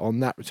Betfair on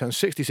that returns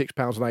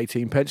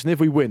 £66.18. And if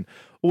we win,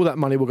 all that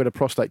money will go to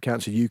Prostate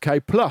Cancer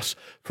UK. Plus,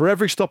 for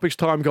every stoppage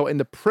time goal in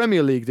the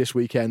Premier League this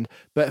weekend,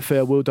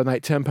 Betfair will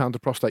donate £10 to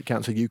Prostate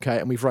Cancer UK,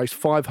 and we've raised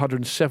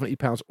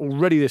 £570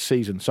 already this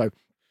season. So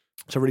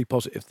it's a really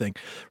positive thing.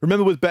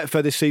 Remember with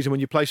Betfair this season, when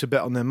you place a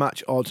bet on their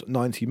match odds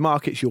 90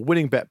 markets, your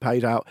winning bet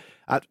paid out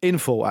in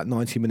full at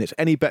 90 minutes.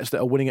 Any bets that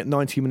are winning at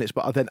 90 minutes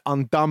but are then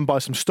undone by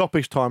some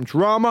stoppage time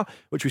drama,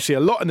 which we see a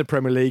lot in the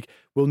Premier League,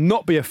 will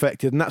not be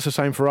affected, and that's the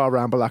same for our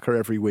Ramble Acca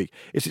every week.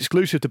 It's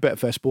exclusive to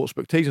Betfair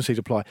Sportsbook. T's and C's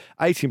apply.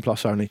 18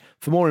 plus only.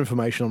 For more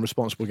information on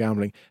responsible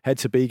gambling, head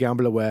to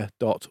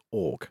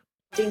begambleaware.org.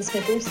 Dean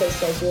Smith also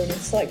says you're an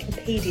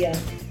encyclopedia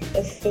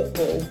of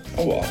football.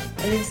 A what?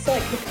 An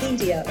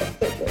encyclopedia of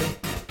football.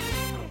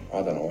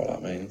 I don't know what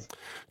that means.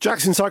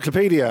 Jack's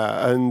Encyclopedia,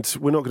 and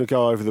we're not going to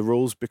go over the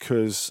rules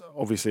because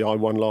obviously I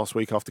won last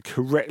week after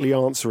correctly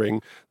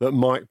answering that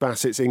Mike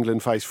Bassett's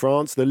England face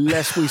France. The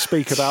less we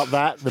speak about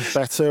that, the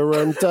better.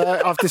 And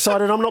I've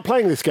decided I'm not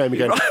playing this game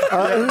again.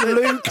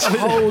 Luke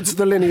holds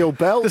the lineal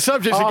belt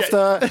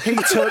after he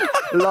took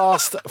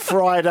last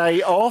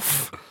Friday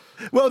off.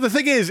 Well, the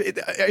thing is,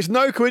 it's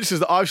no coincidence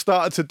that I've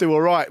started to do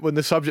all right when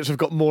the subjects have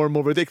got more and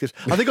more ridiculous.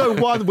 I think I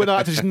won when I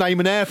had to just name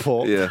an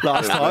airport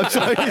last time.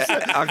 So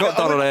I got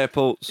done on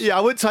airports. Yeah,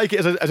 I wouldn't take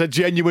it as a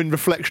genuine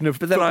reflection of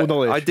football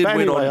knowledge. I did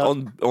win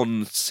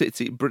on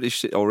city,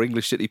 British or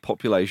English city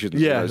populations.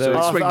 Yeah, so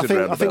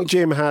I think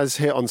Jim has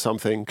hit on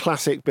something.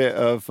 Classic bit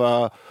of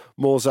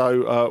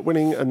Morzo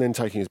winning and then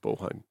taking his ball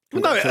home.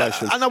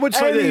 Congratulations. No, and I would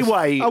say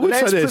anyway,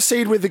 let's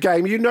proceed with the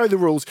game. You know the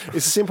rules.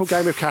 It's a simple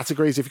game of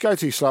categories. If you go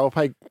too slow, I'll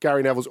play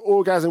Gary Neville's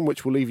orgasm,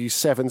 which will leave you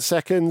 7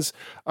 seconds.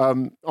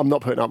 I'm not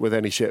putting up with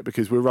any shit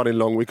because we're running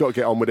long. We've got to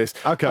get on with this.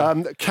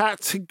 Okay.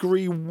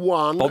 Category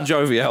 1. Bon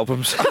Jovi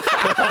albums.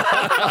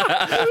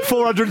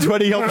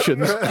 420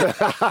 options.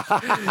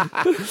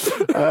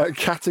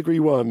 Category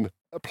 1.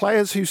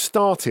 Players who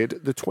started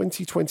the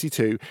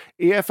 2022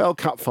 EFL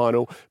Cup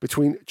final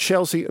between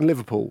Chelsea and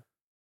Liverpool.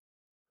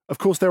 Of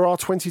course, there are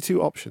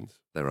 22 options.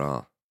 There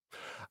are.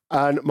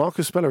 And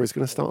Marcus Speller is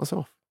going to start us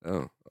off.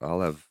 Oh,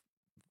 I'll have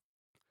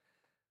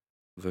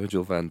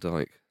Virgil van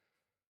Dijk.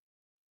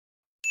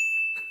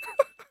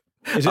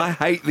 I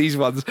hate these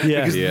ones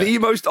because the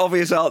most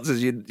obvious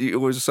answers you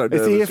always so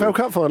nervous. It's the EFL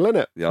Cup final, isn't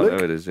it? Yeah, Luke? I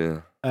know it is,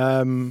 yeah.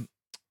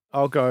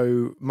 I'll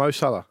go Mo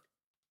Salah.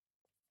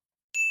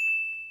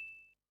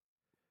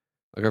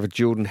 I'll go for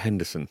Jordan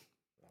Henderson.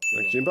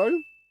 Thanks, Jimbo.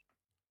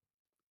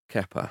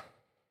 Kepa.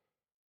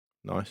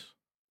 Nice.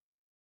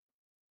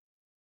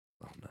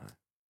 Oh, no.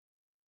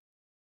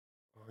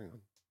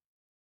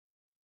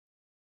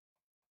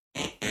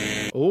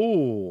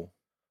 Oh.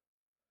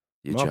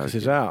 Marcus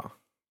is out.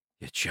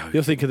 You're joking.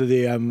 You're thinking of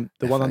the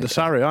one under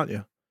Sarri, aren't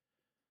you?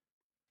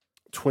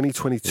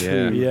 2022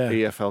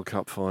 EFL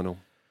Cup final.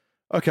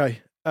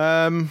 Okay.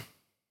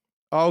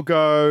 I'll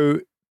go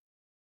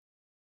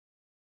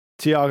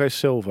Thiago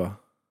Silva.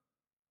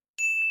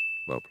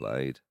 Well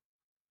played.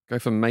 Go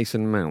for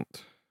Mason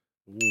Mount.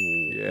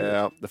 Ooh,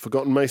 yeah, the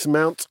forgotten Mason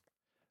Mount.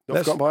 Not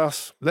forgotten by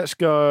us. Let's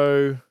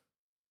go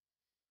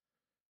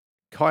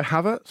Kai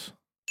Havertz.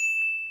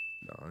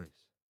 Nice.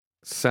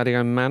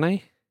 Sadio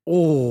Mane.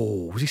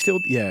 Oh, was he still?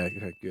 Yeah,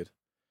 okay, good.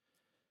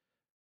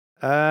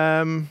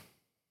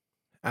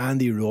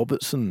 Andy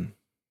Robertson.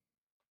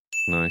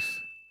 Nice.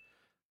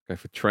 Go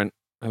for Trent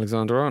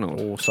Alexander-Arnold.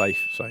 Oh, safe.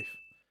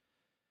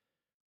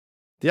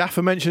 The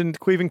aforementioned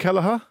Queven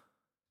Kelleher.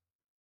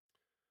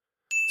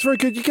 It's very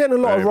good. You're getting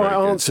a lot of right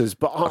answers,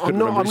 but I'm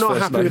not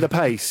happy with the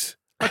pace.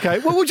 Okay,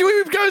 well, would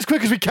you go as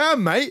quick as we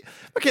can, mate?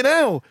 Fucking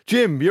hell.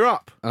 Jim, you're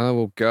up. I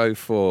will go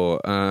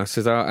for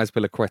Cesar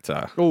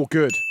Azpilicueta. Oh,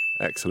 good.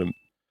 Excellent.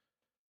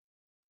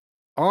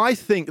 I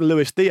think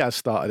Luis Diaz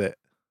started it.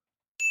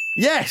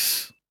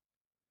 Yes.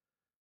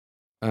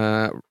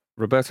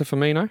 Roberto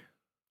Firmino.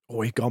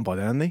 Oh, he's gone by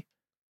then, hasn't he?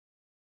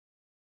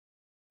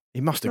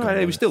 He must have gone. No,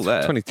 he was still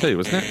there. 22,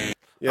 wasn't it?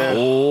 Yeah.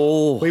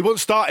 Oh. Well, he wasn't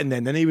starting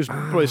then. Then he was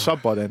probably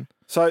sub by then.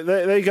 So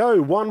there you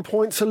go. 1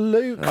 point to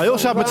Luke. I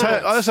also have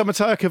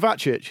Mateo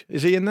Kovacic.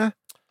 Is he in there?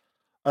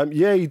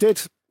 Yeah, you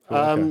did.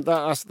 Okay.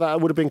 That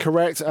would have been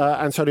correct.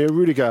 Antonio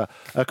Rudiger,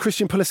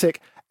 Christian Pulisic,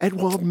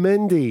 Edouard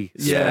Mendy.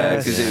 Yeah,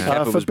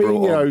 because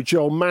Fabinho,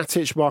 Joel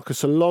Matic,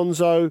 Marcus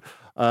Alonso,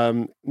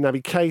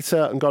 Naby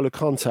Keita, N'Golo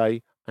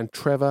Kante, and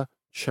Trevor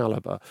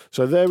Chalobah.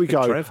 So there we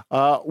go.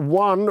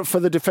 One for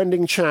the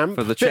defending champ.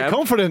 For the Bit champ.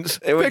 confidence.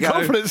 Bit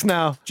confidence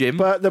now. Jim,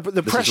 but the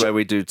this pressure... is where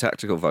we do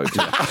tactical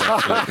voting.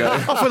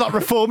 I feel like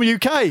Reform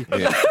UK.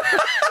 Yeah.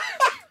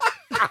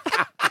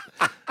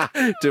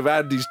 To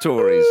Andy's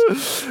Tories.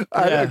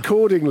 And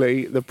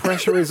accordingly, the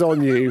pressure is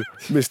on you,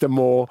 Mr.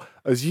 Moore,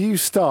 as you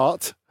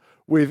start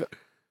with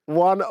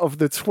one of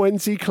the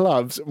 20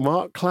 clubs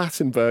Mark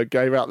Clattenburg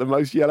gave out the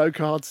most yellow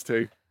cards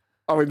to.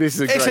 I mean, this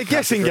is It's a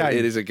guessing game.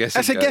 It is a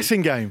guessing game. That's a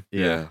guessing game.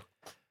 Yeah.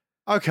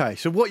 Okay,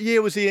 so what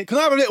year was he in? Can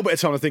I have a little bit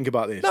of time to think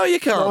about this? No, you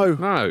can't.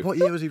 No. What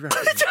year was he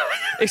referencing?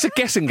 It's a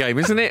guessing game,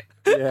 isn't it?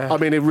 Yeah. I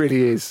mean, it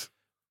really is.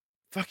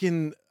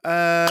 Fucking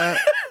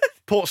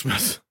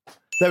Portsmouth.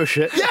 They were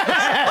shit. Yeah!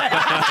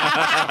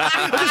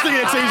 I'm just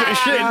thinking of teams that were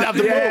shit and have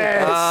the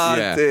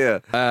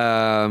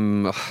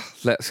ball. Dear.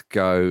 Let's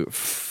go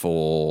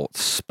for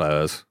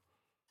Spurs.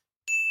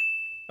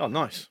 Oh,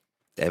 nice.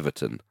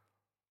 Everton.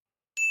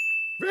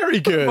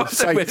 Very good.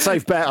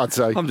 Safe bet, I'd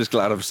say. I'm just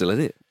glad I'm still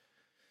in it.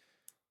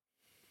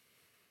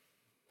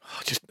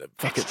 Oh, just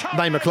fucking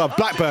name a club.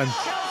 Blackburn.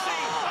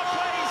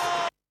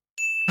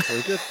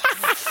 Very good.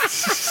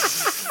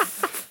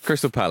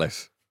 Crystal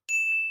Palace.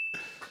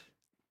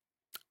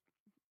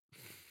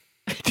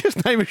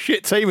 Just name a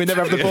shit team and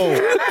never have the ball.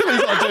 What have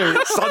you got to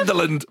do?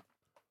 Sunderland.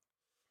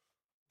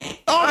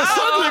 Oh, the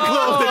Sunderland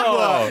clause didn't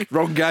work.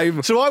 Wrong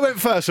game. So I went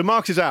first, so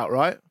Mark is out,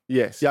 right?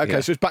 Yes. Yeah,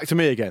 okay, so it's back to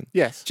me again.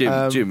 Yes.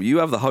 Jim, you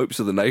have the hopes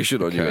of the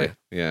nation on you here.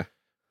 Yeah.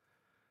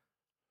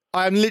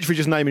 I am literally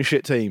just naming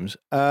shit teams.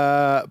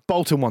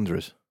 Bolton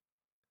Wanderers.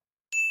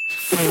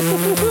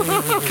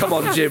 Come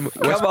on, Jim.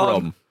 Come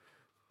on.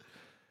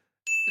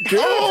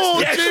 Oh,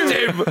 Yes,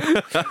 Jim.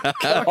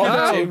 Come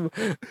on, Jim.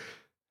 For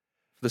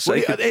the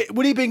sake of,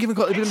 Would he been given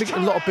a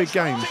lot of big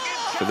games?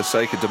 for the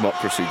sake of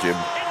democracy, Jim.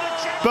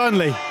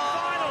 Burnley.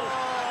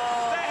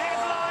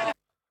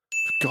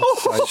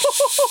 God's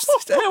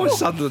sake. How is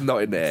Sunderland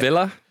not in there?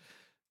 Villa.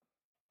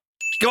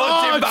 Go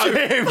on,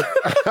 Jimbo.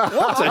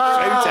 What a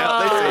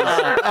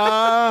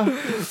shootout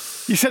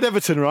this is. You said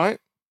Everton, right?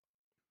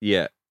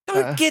 Yeah.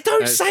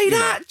 Don't say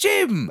that,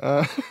 Jim.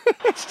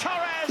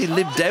 You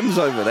Lib Dems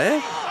over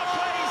there.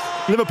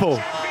 Liverpool.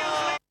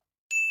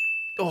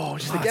 Oh,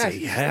 just a guess.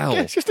 hell.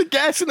 It's just a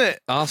guess, isn't it?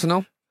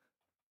 Arsenal.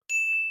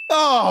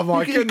 Oh,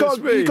 my You've goodness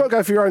got me. to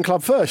go for your own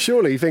club first,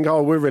 surely. You think,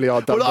 oh, we're really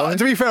hard done Well, by.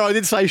 to be fair, I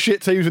did say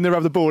shit teams when they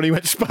have the ball and he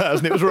went Spurs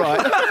and it was right.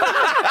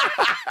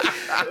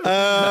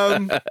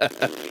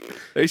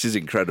 This is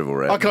incredible,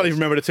 Red. I can't even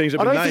remember the teams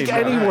that I have don't been think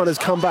named. anyone has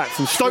come back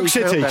from Stoke three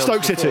City. countdowns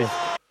Stoke City. before.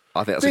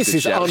 I think that's This a good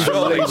is shout.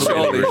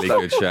 unbelievable. Really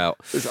good shout.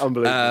 It's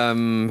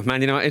unbelievable.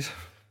 Man United.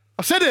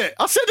 I said it.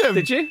 I said him.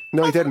 Did you?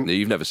 No, he didn't. No,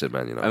 you've never said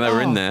Man United. And they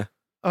were in there.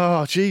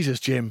 Oh, Jesus,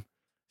 Jim.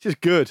 This is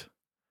good.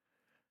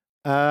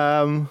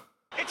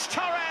 It's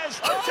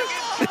Torres.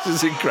 This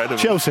is incredible.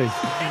 Chelsea.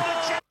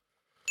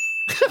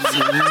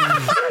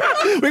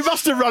 We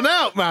must have run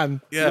out,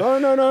 man. Yeah.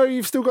 No.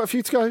 You've still got a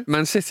few to go.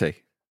 Man City.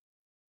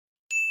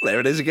 There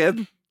it is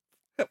again.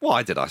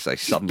 Why did I say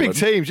Sunderland?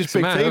 Big teams, just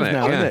big mad, teams isn't it?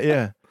 now, Yeah. isn't it?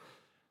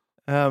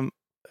 Yeah.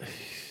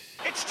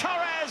 It's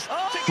Torres.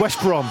 West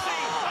Brom.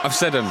 I've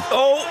said them.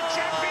 Oh!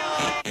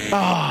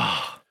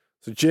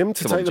 So, Jim,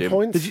 to Come on, take the Jim.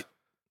 points.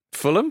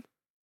 Fulham.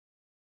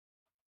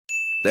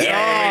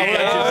 There we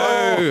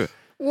go.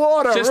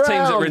 What a Just teams that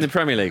round. were in the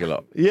Premier League a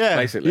lot. Yeah.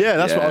 Basically. Yeah,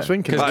 that's what I Yeah. was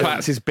thinking. Because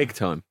Pats is big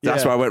time.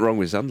 That's Yeah. where I went wrong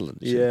with Sunderland.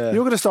 Yeah.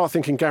 You're going to start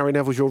thinking Gary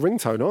Neville's your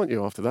ringtone, aren't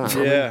you, after that? I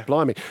mean, Yeah.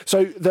 blimey.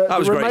 So the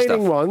was great remaining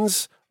stuff.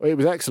 ones, it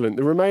was excellent.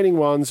 The remaining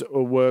ones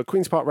were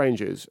Queen's Park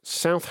Rangers,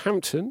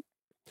 Southampton,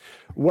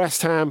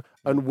 West Ham,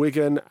 and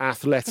Wigan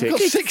Athletic. Got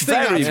 16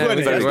 out of Very,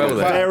 20. very well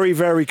there. Very,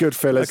 very good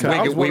fillers. Okay.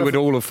 That was We one would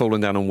of- all have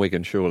fallen down on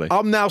Wigan, surely.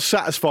 I'm now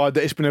satisfied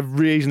that it's been a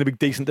reasonably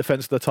decent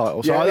defence of the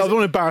title. So Yeah, I don't want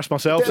to embarrass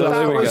myself. So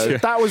there we go.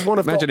 that was one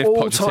of Imagine the if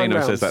all-time Pochettino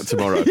rounds. says that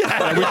tomorrow.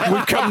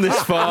 We've come this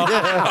far.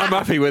 I'm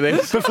happy with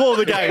it. Before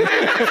the game.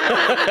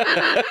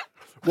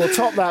 Well,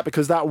 top that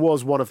because that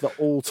was one of the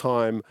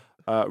all-time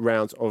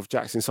rounds of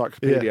Jack's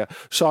Encyclopedia.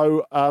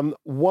 So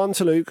 1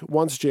 to Luke,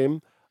 1 to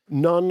Jim,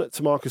 none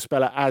to Marcus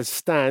Speller as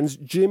stands.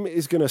 Jim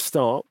is going to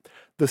start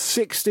the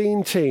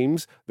 16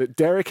 teams that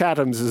Derek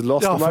Adams has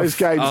lost the most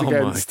games Oh,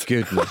 against. my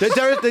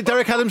goodness.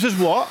 Derek Adams has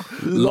what?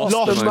 Lost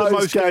the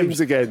most games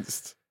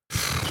against.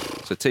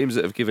 So teams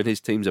that have given his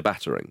teams a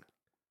battering.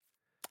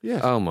 Yeah.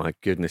 Oh, my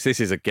goodness.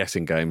 This is a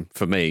guessing game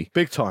for me.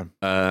 Big time.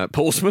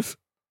 Portsmouth.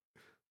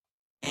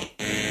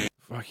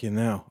 Fucking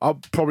now.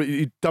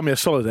 You've done me a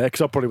solid there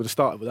because I probably would have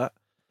started with that.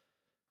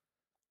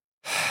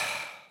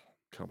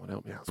 Come on,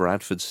 help me out.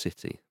 Bradford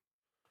City.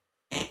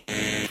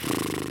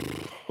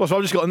 Well, so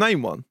I've just got to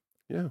name one.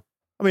 Yeah.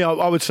 I mean,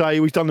 I would say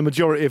he's done the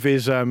majority of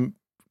his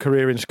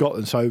career in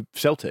Scotland, so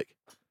Celtic.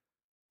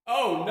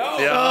 Oh, no.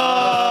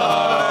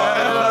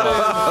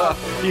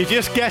 You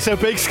just guess a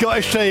big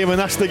Scottish team, and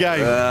that's the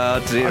game.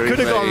 Oh, I could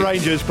have gone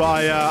Rangers,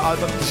 but I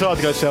decided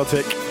to go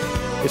Celtic.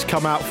 It's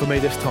come out for me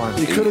this time.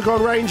 You could have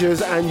gone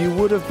Rangers and you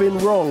would have been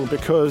wrong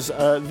because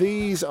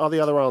these are the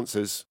other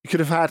answers. You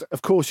could have had,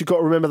 of course, you've got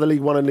to remember the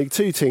League One and League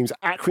Two teams.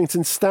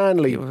 Accrington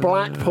Stanley,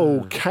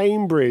 Blackpool,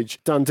 Cambridge,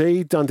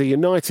 Dundee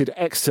United,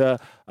 Exeter,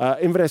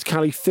 Inverness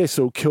Cali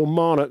Thistle,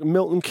 Kilmarnock,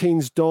 Milton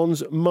Keynes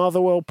Dons,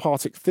 Motherwell,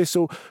 Partick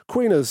Thistle,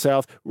 Queen of the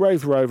South,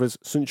 Raith Rovers,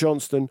 St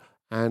Johnstone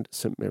and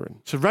St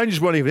Mirren. So Rangers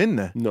weren't even in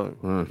there. No.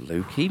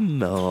 Lukey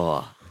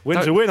Moore.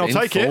 Win's a win, I'll In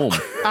take form. it.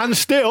 And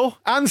still.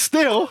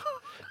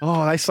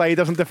 Oh, they say he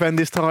doesn't defend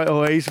his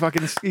title. He's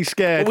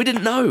scared. Well, we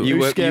didn't know. You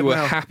were scared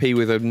now? happy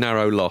with a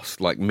narrow loss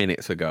like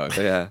minutes ago.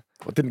 Yeah.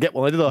 I didn't get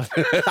one, did I?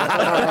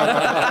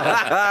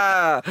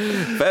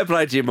 Fair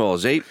play to you,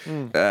 Morsey.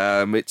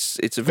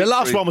 It's a The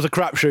last victory. one was a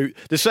crapshoot.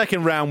 The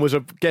second round was a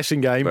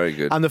guessing game. Very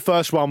good. And the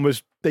first one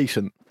was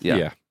decent.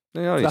 Yeah,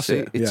 you That's see,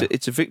 it, it's yeah.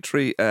 it's a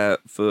victory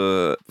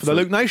for the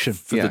Luke Nation.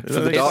 for the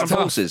It's dark tough.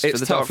 horses. It's for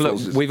the tough. dark Look,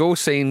 horses. we've all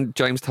seen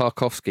James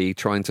Tarkovsky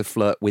trying to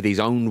flirt with his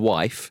own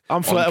wife I'm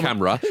on flirting-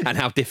 camera and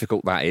how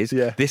difficult that is.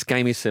 Yeah. This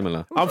game is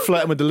similar. I'm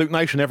flirting with the Luke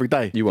Nation every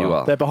day. You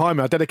are. They're behind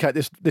me. I dedicate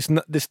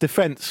this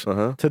defence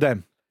to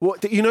them.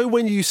 What, you know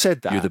when you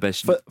said that? You're the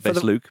best, for best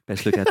the- Luke out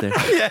there.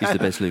 He's the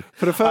best Luke.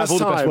 For the I have first all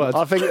the best time, words.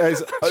 I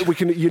think we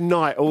can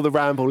unite all the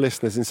Ramble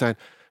listeners in saying,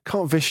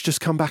 can't Vish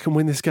just come back and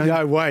win this game?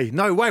 No way.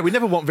 We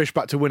never want Vish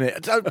back to win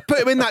it. Put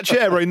him in that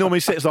chair where he normally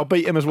sits. I'll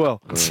beat him as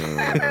well.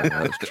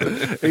 That's true.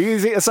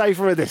 Easy to say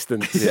from a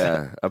distance.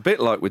 Yeah, a bit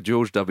like with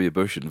George W.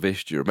 Bush and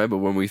Vish. Do you remember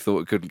when we thought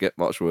it couldn't get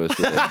much worse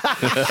than this?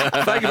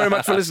 Thank you very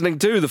much for listening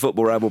to the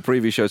Football Ramble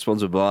preview show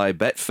sponsored by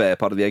Betfair,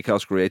 part of the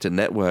Acast Creator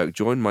Network.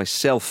 Join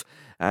myself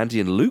Andy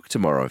and Luke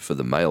tomorrow for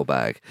the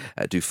mailbag.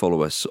 Do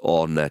follow us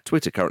on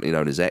Twitter, currently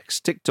known as X,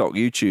 TikTok,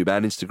 YouTube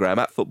and Instagram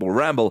at Football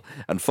Ramble,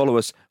 and follow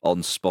us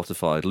on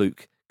Spotify.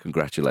 Luke,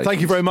 congratulations.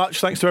 Thank you very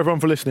much. Thanks to everyone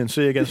for listening.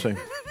 See you again soon.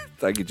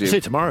 Thank you, Jim. See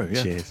you tomorrow.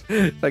 Yeah. Cheers.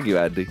 Thank you,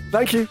 Andy.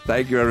 Thank you.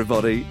 Thank you,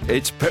 everybody.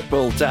 It's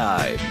Pitbull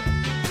time.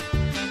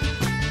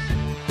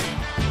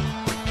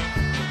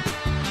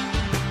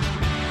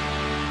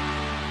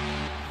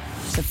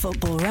 The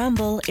Football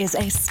Ramble is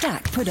a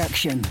Stack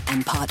production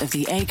and part of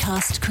the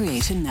Acast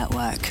Creator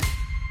Network.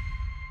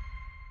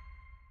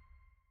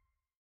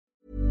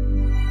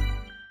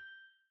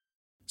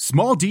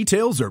 Small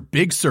details are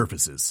big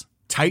surfaces.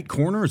 Tight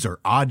corners are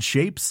odd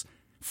shapes.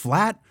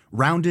 Flat,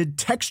 rounded,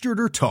 textured,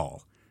 or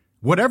tall.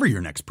 Whatever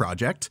your next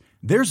project,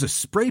 there's a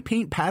spray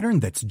paint pattern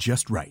that's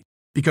just right.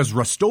 Because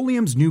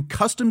Rust-Oleum's new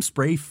Custom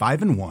Spray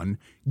 5-in-1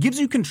 gives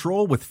you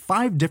control with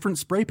 5 different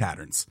spray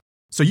patterns.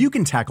 So you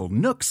can tackle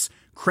nooks,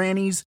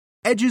 crannies,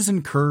 edges,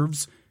 and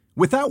curves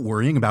without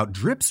worrying about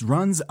drips,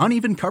 runs,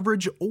 uneven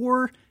coverage,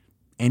 or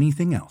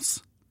anything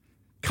else.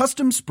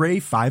 Custom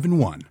Spray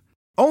 5-in-1.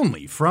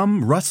 Only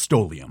from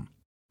Rust-Oleum.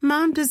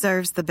 Mom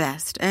deserves the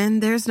best,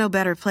 and there's no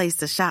better place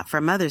to shop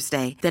for Mother's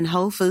Day than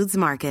Whole Foods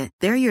Market.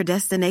 They're your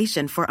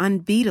destination for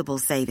unbeatable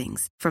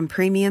savings, from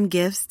premium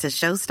gifts to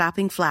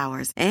show-stopping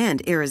flowers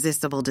and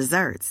irresistible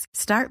desserts.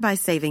 Start by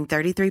saving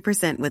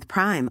 33% with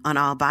Prime on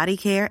all body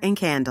care and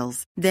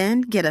candles.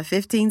 Then get a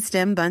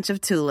 15-stem bunch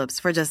of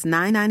tulips for just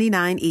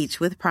 $9.99 each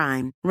with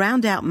Prime.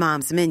 Round out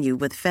Mom's menu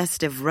with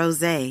festive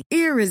rosé,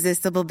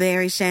 irresistible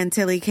berry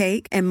chantilly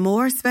cake, and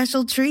more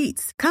special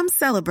treats. Come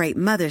celebrate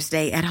Mother's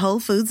Day at Whole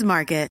Foods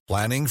Market.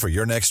 Planning for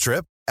your next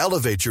trip?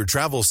 Elevate your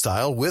travel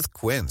style with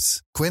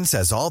Quince. Quince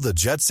has all the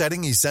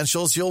jet-setting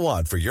essentials you'll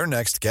want for your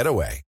next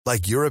getaway,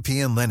 like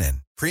European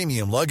linen,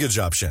 premium luggage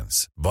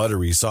options,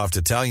 buttery soft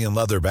Italian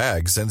leather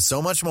bags, and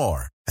so much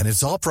more. And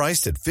it's all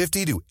priced at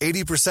 50 to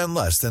 80%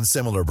 less than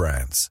similar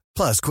brands.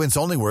 Plus, Quince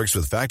only works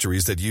with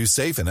factories that use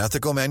safe and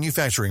ethical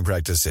manufacturing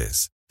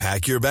practices.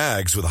 Pack your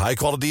bags with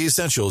high-quality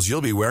essentials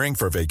you'll be wearing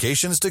for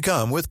vacations to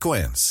come with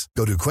Quince.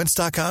 Go to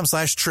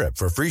quince.com/trip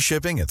for free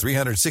shipping and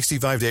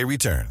 365-day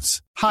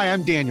returns. Hi,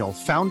 I'm Daniel,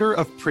 founder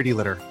of Pretty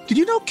Litter. Did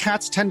you know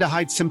cats tend to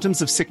hide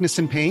symptoms of sickness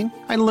and pain?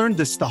 I learned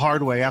this the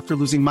hard way after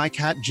losing my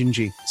cat,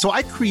 Gingy. So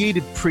I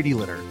created Pretty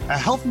Litter, a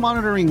health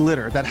monitoring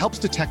litter that helps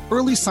detect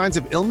early signs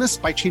of illness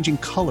by changing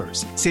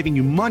colors, saving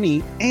you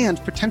money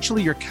and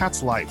potentially your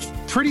cat's life.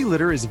 Pretty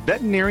Litter is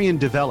veterinarian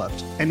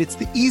developed, and it's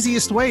the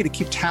easiest way to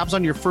keep tabs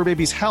on your fur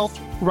baby's health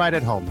right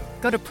at home.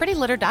 Go to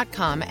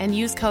prettylitter.com and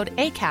use code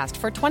ACAST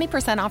for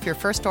 20% off your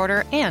first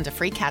order and a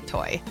free cat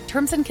toy.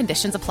 Terms and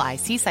conditions apply.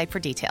 See site for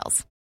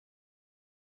details.